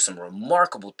to do some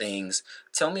remarkable things.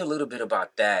 Tell me a little bit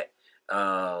about that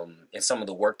and some of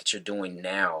the work that you're doing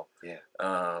now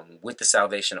with the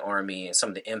Salvation Army and some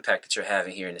of the impact that you're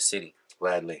having here in the city.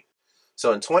 Gladly.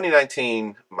 So in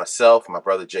 2019, myself, my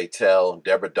brother Jay Tell,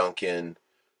 Deborah Duncan,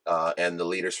 and the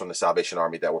leaders from the Salvation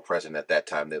Army that were present at that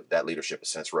time, that leadership has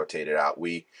since rotated out.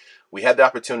 We had the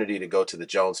opportunity to go to the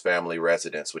Jones family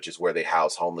residence, which is where they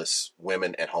house homeless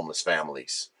women and homeless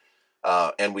families.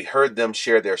 And we heard them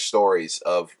share their stories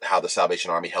of how the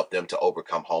Salvation Army helped them to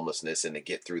overcome homelessness and to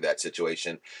get through that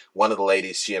situation. One of the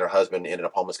ladies, she and her husband ended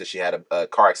up homeless because she had a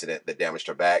car accident that damaged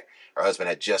her back. Her husband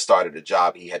had just started a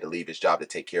job. He had to leave his job to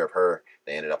take care of her.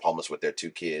 They ended up homeless with their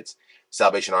 2 kids.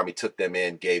 Salvation Army took them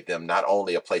in, gave them not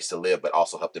only a place to live, but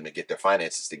also helped them to get their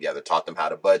finances together, taught them how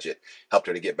to budget, helped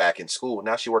her to get back in school.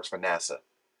 Now she works for NASA.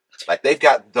 Like, they've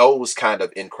got those kind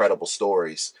of incredible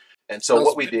stories. And so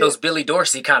what we did, those Billy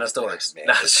Dorsey kind of stories. Man,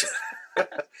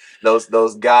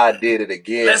 those God did it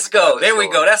again. Let's go. There we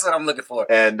go. That's what I'm looking for.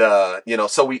 And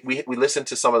so we listened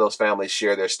to some of those families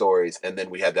share their stories, and then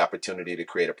we had the opportunity to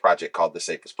create a project called The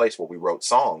Safest Place, where we wrote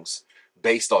songs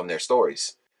based on their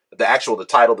stories. The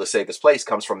title, The Safest Place,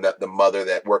 comes from the mother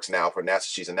that works now for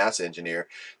NASA. She's a NASA engineer.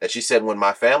 That she said, when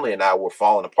my family and I were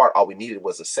falling apart, all we needed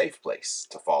was a safe place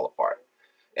to fall apart.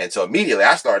 And so immediately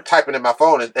I started typing in my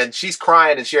phone, and she's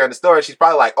crying and sharing the story. She's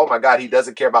probably like, oh my God, he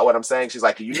doesn't care about what I'm saying. She's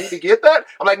like, do you need to get that?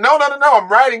 I'm like, no. I'm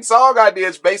writing song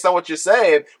ideas based on what you're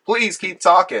saying. Please keep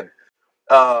talking.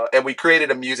 And we created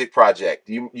a music project.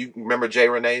 You remember Jay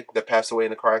Renee that passed away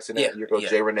in the car accident? Yeah. Year ago,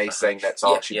 Jay Renee sang that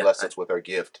song. She blessed us with her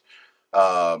gift.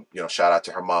 Shout out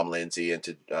to her mom, Lindsay, and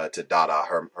to Dada,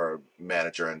 her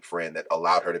manager and friend, that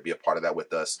allowed her to be a part of that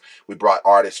with us. We brought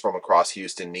artists from across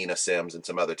Houston, Nina Sims and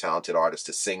some other talented artists,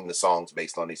 to sing the songs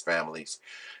based on these families.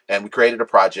 And we created a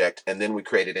project, and then we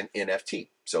created an NFT.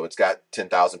 So it's got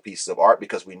 10,000 pieces of art,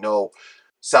 because we know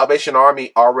Salvation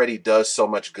Army already does so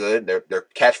much good. Their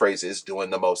catchphrase is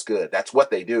doing the most good. That's what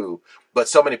they do. But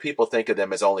so many people think of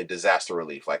them as only disaster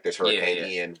relief. Like there's Hurricane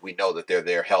Ian. We know that they're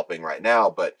there helping right now,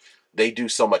 but they do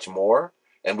so much more.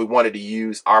 And we wanted to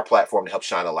use our platform to help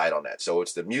shine a light on that. So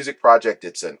it's the music project.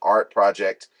 It's an art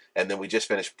project. And then we just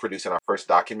finished producing our first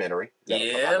documentary.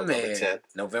 Yeah, man.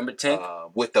 November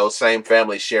 10th. With those same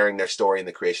families sharing their story in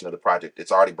the creation of the project.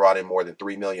 It's already brought in more than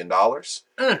 $3 million.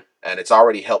 And it's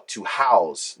already helped to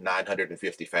house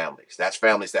 950 families. That's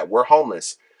families that were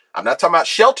homeless. I'm not talking about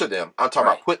shelter them. I'm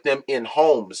talking about put them in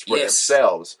homes for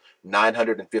themselves.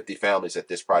 950 families that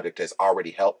this project has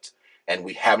already helped. And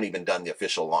we haven't even done the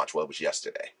official launch. Well, it was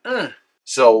yesterday.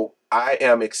 So I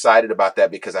am excited about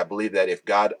that because I believe that if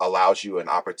God allows you an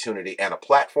opportunity and a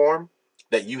platform,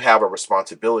 that you have a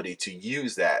responsibility to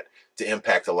use that to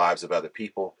impact the lives of other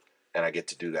people. And I get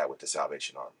to do that with the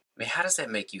Salvation Army. Man, how does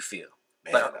that make you feel?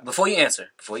 Man, but before you answer,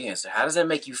 how does that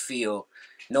make you feel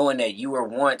knowing that you were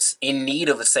once in need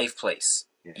of a safe place?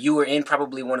 Yeah. You were in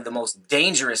probably one of the most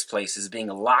dangerous places, being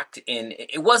locked in.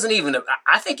 It wasn't even,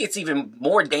 I think it's even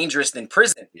more dangerous than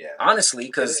prison, honestly,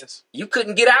 because you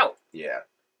couldn't get out. Yeah.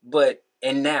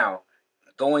 And now,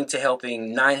 going to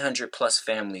helping 900 plus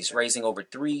families, raising over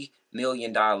 $3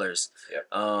 million, the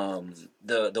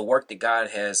work that God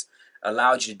has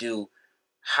allowed you to do,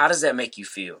 how does that make you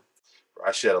feel?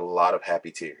 I shed a lot of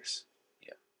happy tears.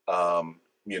 Yeah.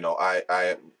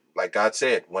 I like God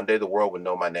said, one day the world would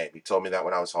know my name. He told me that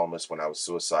when I was homeless, when I was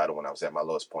suicidal, when I was at my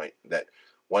lowest point, that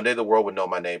one day the world would know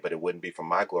my name, but it wouldn't be for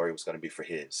my glory. It was going to be for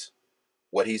his.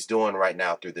 What he's doing right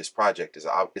now through this project is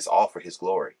all for his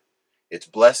glory. It's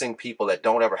blessing people that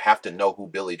don't ever have to know who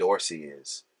Billy Dorsey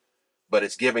is, but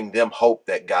it's giving them hope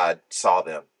that God saw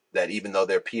them, that even though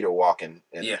they're Peter walking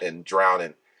and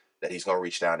drowning, that he's going to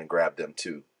reach down and grab them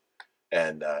too.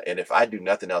 And if I do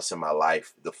nothing else in my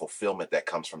life, the fulfillment that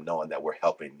comes from knowing that we're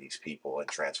helping these people and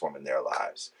transforming their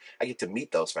lives. I get to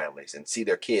meet those families and see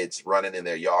their kids running in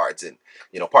their yards. And,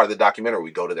 part of the documentary,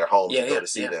 we go to their homes and go to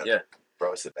see them. Yeah.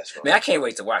 Bro, it's the best film. Man, I can't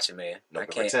wait to watch it, man.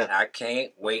 November 10th. I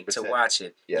can't wait to watch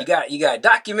it. Yeah. You got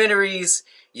documentaries,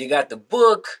 you got the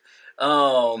book.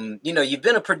 You've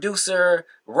been a producer,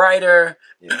 writer.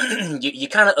 Yeah. you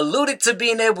kind of alluded to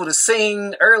being able to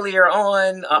sing earlier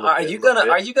on. Are you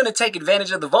gonna take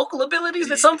advantage of the vocal abilities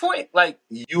at some point? Like,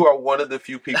 you are one of the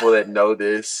few people that know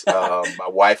this. My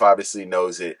wife obviously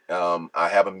knows it. I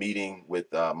have a meeting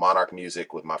with Monarch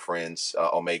Music with my friends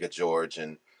Omega George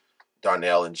and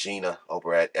Darnell and Gina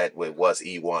over at it was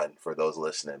E1 for those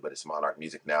listening, but it's Monarch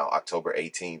Music now. October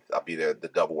 18th, I'll be there. The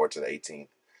double words of the 18th.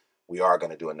 We are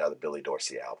going to do another Billy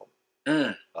Dorsey album.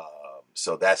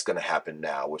 So that's going to happen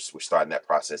now. We're starting that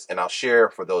process. And I'll share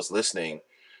for those listening,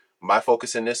 my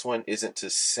focus in this one isn't to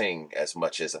sing as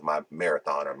much as my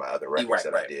marathon or my other records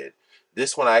I did.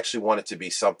 This one, I actually want it to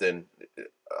be something.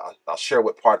 I'll share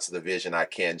what parts of the vision I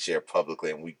can share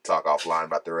publicly, and we talk offline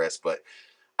about the rest. But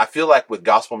I feel like with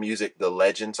gospel music, the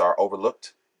legends are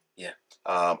overlooked. Yeah.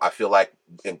 I feel like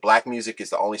in black music is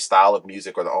the only style of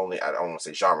music, or the only, I don't want to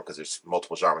say genre because there's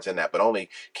multiple genres in that, but only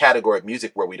category of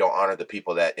music where we don't honor the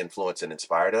people that influenced and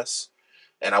inspired us.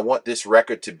 And I want this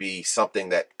record to be something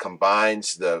that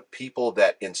combines the people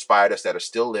that inspired us, that are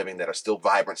still living, that are still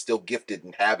vibrant, still gifted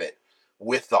and have it,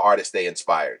 with the artists they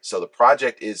inspired. So the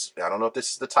project is, I don't know if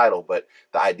this is the title, but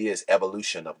the idea is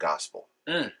evolution of gospel.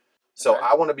 So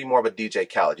I want to be more of a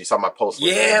DJ Khaled. You saw my post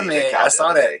with DJ Khaled I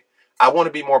saw that. I want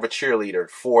to be more of a cheerleader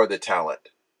for the talent.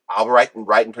 I'll write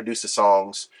and produce the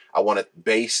songs. I want to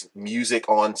base music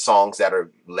on songs that are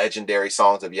legendary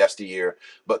songs of yesteryear,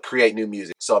 but create new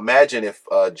music. So imagine if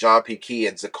John P. Key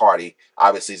and Zaccardi,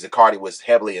 obviously Zaccardi was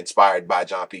heavily inspired by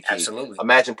John P. Key. Absolutely.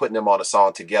 Imagine putting them on a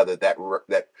song together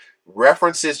that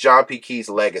references John P. Key's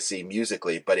legacy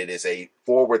musically, but it is a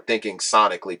forward-thinking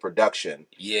sonically production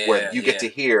where you get to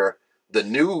hear the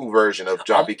new version of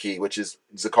John P. Key, which is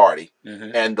Zaccardi,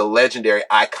 and the legendary,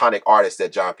 iconic artist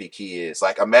that John P. Key is.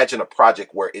 Like, imagine a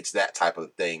project where it's that type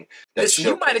of thing. Listen,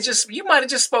 you might have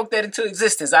just spoke that into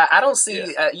existence. I don't see,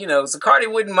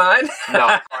 Zaccardi wouldn't mind. No,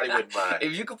 Zaccardi wouldn't mind.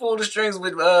 If you could pull the strings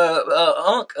with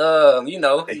Unc,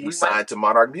 and he signed to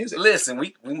Monarch Music. Listen,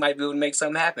 we might be able to make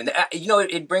something happen.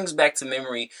 It brings back to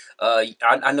memory.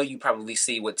 I know you probably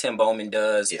see what Tim Bowman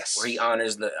does, where he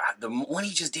honors the one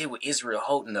he just did with Israel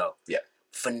Houghton, though. Yeah.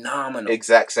 Phenomenal.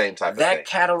 Theexact same type of thing. That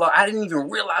catalog, I didn't even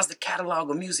realize the catalog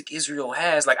of music Israel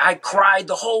has. Like, I cried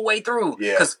the whole way through.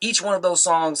 Because each one of those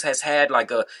songs has had like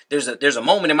there's a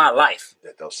moment in my life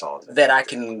that I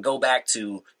can go back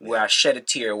to where I shed a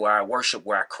tear, where I worship,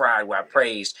 where I cried, where I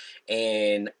praised.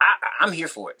 And I'm here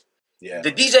for it. Yeah.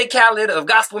 The DJ Khaled of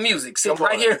gospel music sits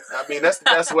right here. I mean, that's the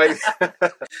best way.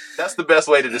 That's the best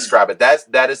way to describe it.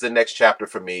 That is the next chapter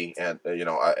for me, and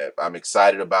I'm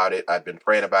excited about it. I've been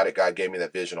praying about it. God gave me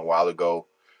that vision a while ago.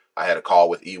 I had a call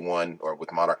with E1 or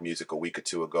with Monarch Music a week or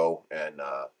two ago, and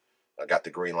I got the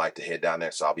green light to head down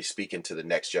there. So I'll be speaking to the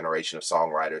next generation of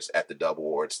songwriters at the Dove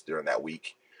Awards during that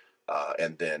week,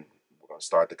 and then we're going to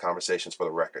start the conversations for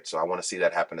the record. So I want to see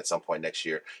that happen at some point next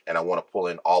year, and I want to pull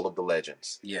in all of the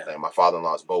legends. Yeah. Like my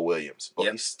father-in-law is Bo Williams,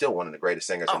 but he's still one of the greatest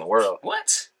singers in the world.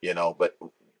 What? But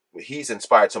he's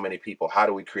inspired so many people. How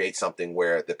do we create something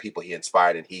where the people he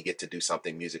inspired and he get to do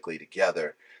something musically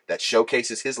together that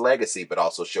showcases his legacy, but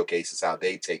also showcases how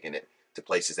they've taken it to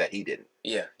places that he didn't?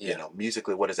 Yeah.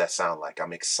 Musically, what does that sound like?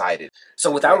 I'm excited.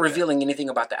 So without revealing anything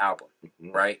about the album,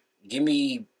 right? Give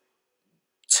me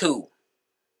 2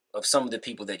 of some of the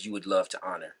people that you would love to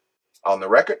honor. On the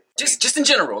record? Just in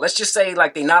general. Let's just say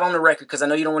like they're not on the record, because I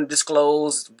know you don't want to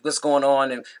disclose what's going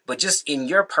on, but just in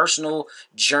your personal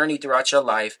journey throughout your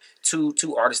life, two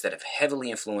artists that have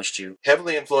heavily influenced you.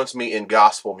 Heavily influenced me in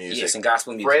gospel music. Yes, in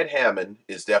gospel music. Fred Hammond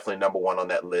is definitely number 1 on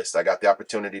that list. I got the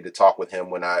opportunity to talk with him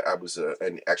when I was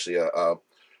a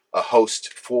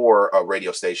host for a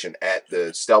radio station at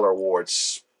the Stellar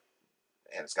Awards,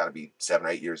 and it's got to be 7 or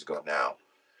 8 years ago now.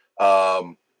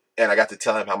 And I got to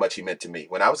tell him how much he meant to me.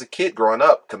 When I was a kid growing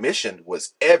up, commission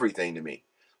was everything to me.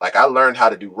 Like, I learned how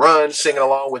to do runs, singing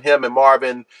along with him and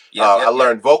Marvin. I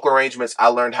learned vocal arrangements. I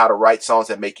learned how to write songs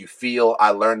that make you feel.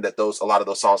 I learned that a lot of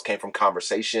those songs came from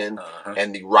conversation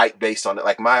and the right based on it.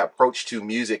 Like, my approach to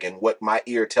music and what my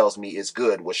ear tells me is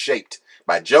good was shaped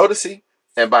by Jodeci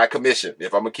and by commission,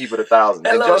 if I'm going to keep it 1,000.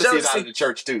 And Jodeci is out of the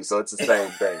church, too, so it's the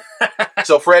same thing.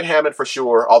 So Fred Hammond, for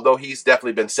sure, although he's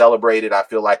definitely been celebrated, I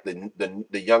feel like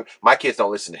the young... My kids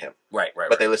don't listen to him. Right.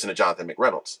 But they listen to Jonathan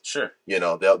McReynolds. Sure.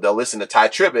 They'll listen to Ty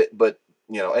Tribbett, but,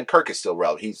 and Kirk is still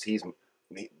relevant.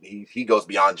 He goes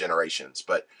beyond generations.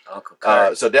 But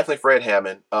so definitely Fred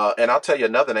Hammond. And I'll tell you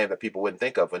another name that people wouldn't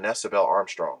think of, Vanessa Bell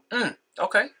Armstrong.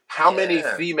 Okay. How many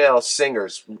female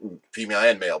singers, female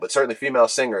and male, but certainly female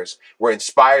singers, were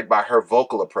inspired by her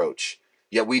vocal approach,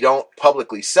 yet we don't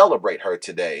publicly celebrate her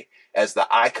today as the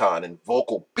icon and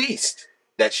vocal beast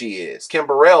that she is. Kim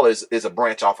Burrell is a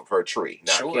branch off of her tree.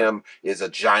 Now, Kim is a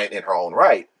giant in her own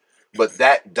right, but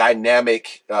that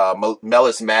dynamic,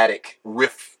 melismatic,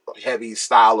 riff-heavy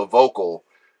style of vocal,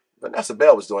 Vanessa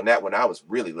Bell was doing that when I was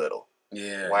really little.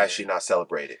 Yeah. Why is she not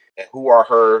celebrated? And who are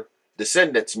her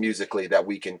descendants musically that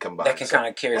we can combine? That can kind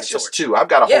of carry the torch. That's just 2. I've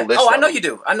got a whole list. I know you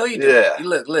do. Yeah.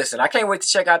 Look, listen, I can't wait to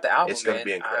check out the album. It's going to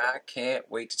be incredible. I can't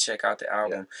wait to check out the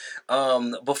album.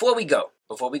 Yeah. Before we go,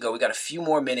 we got a few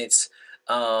more minutes.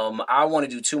 I want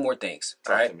to do 2 more things.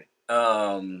 All right.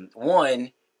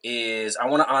 One is I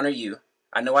want to honor you.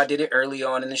 I know I did it early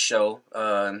on in the show,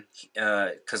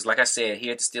 because like I said,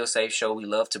 here at the Still Safe Show, we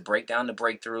love to break down the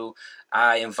breakthrough.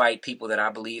 I invite people that I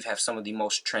believe have some of the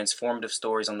most transformative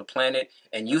stories on the planet,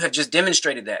 and you have just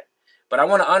demonstrated that. But I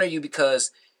want to honor you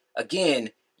because,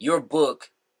 again, your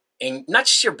book, and not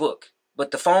just your book,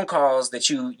 but the phone calls that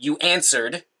you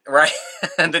answered, right?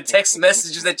 And the text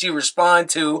messages that you respond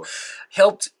to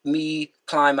helped me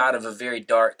climb out of a very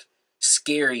dark,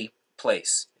 scary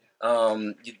place.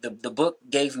 The book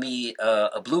gave me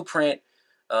a blueprint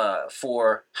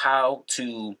for how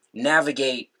to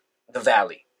navigate the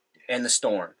valley and the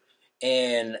storm.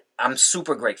 And I'm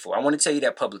super grateful. I want to tell you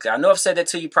that publicly. I know I've said that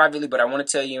to you privately, but I want to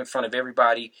tell you in front of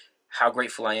everybody how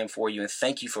grateful I am for you. And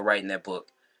thank you for writing that book.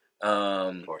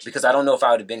 Because I don't know if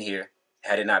I would have been here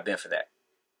had it not been for that.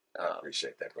 I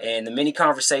appreciate that, brother. And the many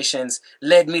conversations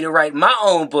led me to write my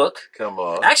own book. Come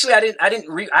on. Actually,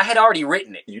 I had already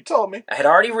written it. You told me. I had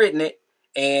already written it,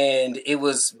 and it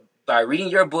was by reading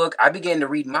your book, I began to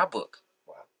read my book.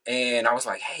 Wow. And I was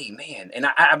like, hey, man. And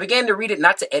I began to read it,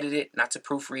 not to edit it, not to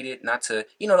proofread it, not to,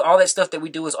 all that stuff that we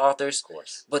do as authors. Of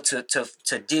course. But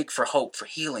to dig for hope, for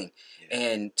healing,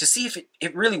 and to see if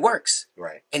it really works.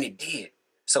 Right. And it did.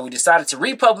 So we decided to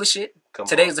republish it.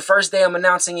 Today is the first day I'm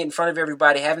announcing it in front of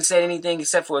everybody. Haven't said anything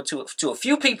except for to a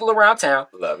few people around town.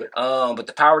 Love it. But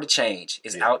The Power to Change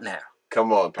is out now.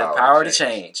 Come on, The Power to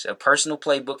Change. A personal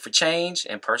playbook for change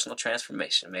and personal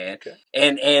transformation, man. Okay.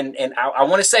 And I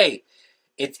want to say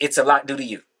it's a lot due to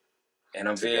you. And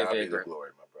I'm very, very grateful.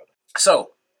 Glory, my brother.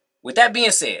 So, with that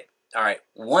being said, all right,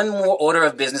 one more order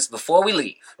of business before we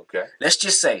leave. Okay. Let's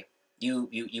just say you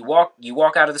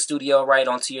walk out of the studio right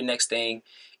onto your next thing,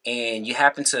 and you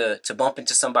happen to bump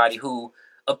into somebody who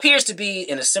appears to be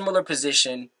in a similar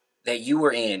position that you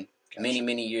were in many,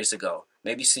 many years ago.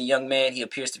 Maybe it's a young man, he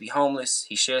appears to be homeless.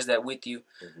 He shares that with you.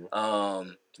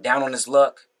 Mm-hmm. Down on his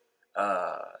luck.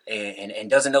 and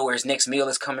doesn't know where his next meal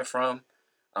is coming from,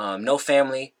 no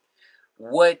family,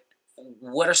 what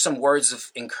are some words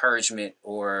of encouragement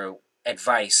or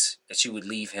advice that you would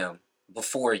leave him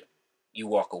before you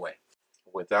walk away?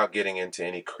 Without getting into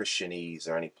any Christianese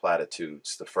or any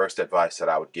platitudes, the first advice that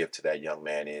I would give to that young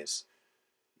man is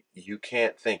you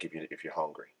can't think if you're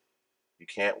hungry. You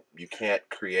can't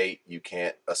create, you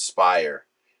can't aspire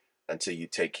until you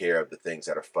take care of the things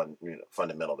that are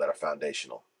fundamental, that are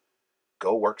foundational.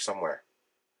 Go work somewhere.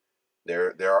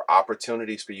 There are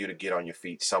opportunities for you to get on your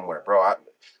feet somewhere, bro.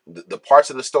 The parts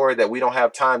of the story that we don't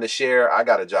have time to share. I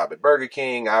got a job at Burger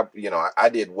King. I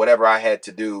did whatever I had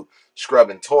to do,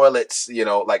 scrubbing toilets.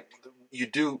 Like you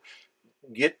do,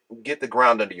 get the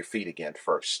ground under your feet again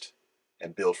first,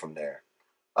 and build from there.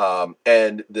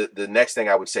 And the next thing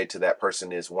I would say to that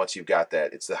person is, once you've got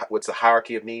that, what's the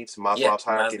hierarchy of needs? Maslow's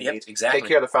hierarchy of needs. Exactly. Take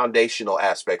care of the foundational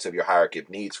aspects of your hierarchy of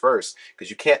needs first, because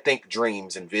you can't think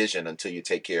dreams and vision until you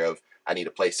take care of, I need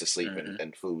a place to sleep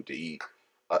and food to eat.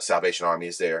 Salvation Army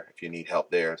is there if you need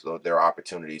help there. So there are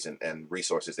opportunities and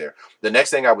resources there. The next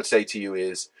thing I would say to you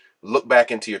is, look back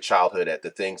into your childhood at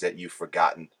the things that you've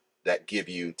forgotten that give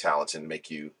you talents and make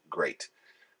you great.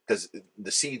 Because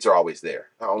the seeds are always there.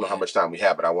 I don't know how much time we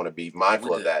have, but I want to be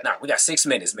mindful of that. Nah, we got 6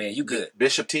 minutes, man. You good.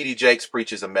 Bishop T.D. Jakes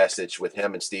preaches a message with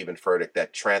him and Stephen Furtick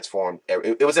that transformed.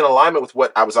 It was in alignment with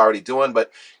what I was already doing,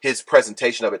 but his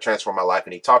presentation of it transformed my life.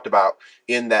 And he talked about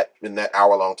in that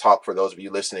hour-long talk, for those of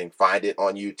you listening, find it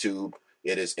on YouTube.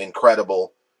 It is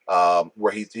incredible,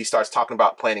 where he starts talking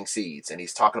about planting seeds. And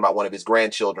he's talking about one of his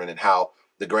grandchildren and how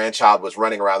the grandchild was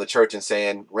running around the church and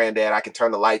saying, "Granddad, I can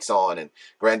turn the lights on," and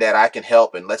 "Granddad, I can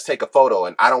help, and let's take a photo."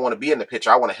 And I don't want to be in the picture.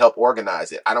 I want to help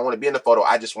organize it. I don't want to be in the photo.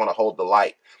 I just want to hold the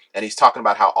light. And he's talking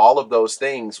about how all of those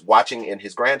things, watching in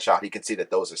his grandchild, he can see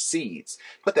that those are seeds.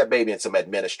 Put that baby in some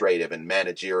administrative and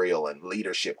managerial and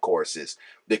leadership courses,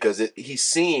 because he's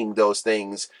seeing those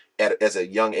things as a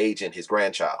young age in his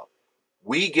grandchild.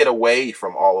 We get away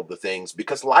from all of the things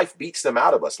because life beats them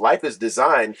out of us. Life is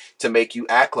designed to make you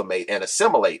acclimate and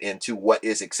assimilate into what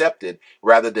is accepted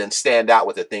rather than stand out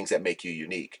with the things that make you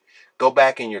unique. Go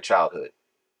back in your childhood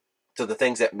to the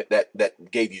things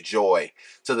that gave you joy,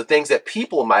 to the things that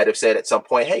people might have said at some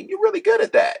point, "Hey, you're really good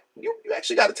at that. You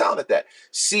actually got a talent at that."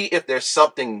 See if there's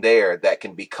something there that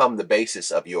can become the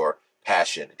basis of your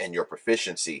passion and your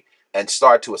proficiency, and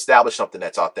start to establish something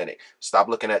that's authentic. Stop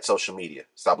looking at social media.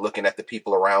 Stop looking at the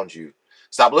people around you.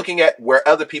 Stop looking at where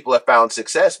other people have found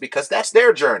success, because that's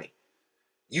their journey.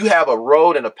 You have a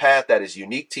road and a path that is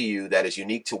unique to you, that is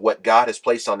unique to what God has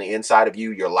placed on the inside of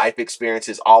you, your life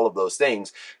experiences, all of those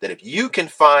things, that if you can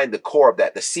find the core of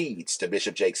that, the seeds, to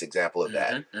Bishop Jake's example of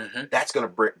that, that's going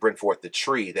to bring forth the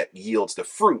tree that yields the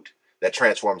fruit that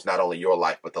transforms not only your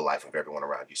life, but the life of everyone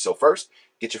around you. So first,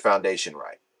 get your foundation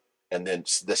right. And then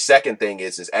the second thing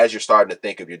is as you're starting to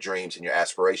think of your dreams and your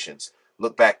aspirations,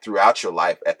 look back throughout your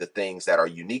life at the things that are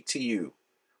unique to you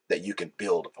that you can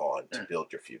build upon to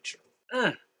build your future.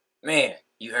 Man,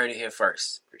 you heard it here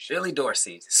first. Billy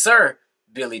Dorsey. Sir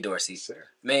Billy Dorsey. Sir.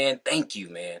 Man, thank you,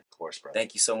 man. Of course, bro.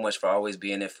 Thank you so much for always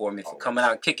being there for me, for coming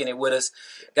out and kicking it with us.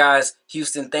 Guys,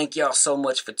 Houston, thank y'all so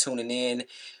much for tuning in.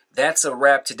 That's a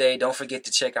wrap today. Don't forget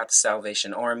to check out the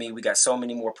Salvation Army. We got so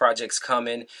many more projects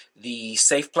coming. The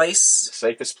Safe Place. The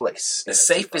Safest Place. The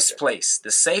Safest Place.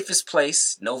 The Safest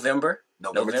Place, November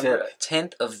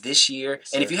 10th of this year.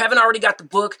 Yes, and if you haven't already got the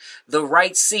book, The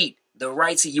Right Seat. The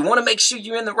Right Seat. You want to make sure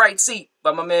you're in the right seat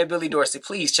by my man Billy Dorsey.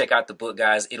 Please check out the book,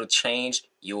 guys. It'll change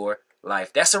your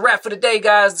life. That's a wrap for today,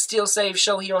 guys. The Still Save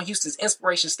Show here on Houston's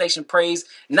Inspiration Station, Praise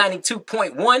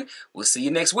 92.1. We'll see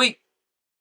you next week.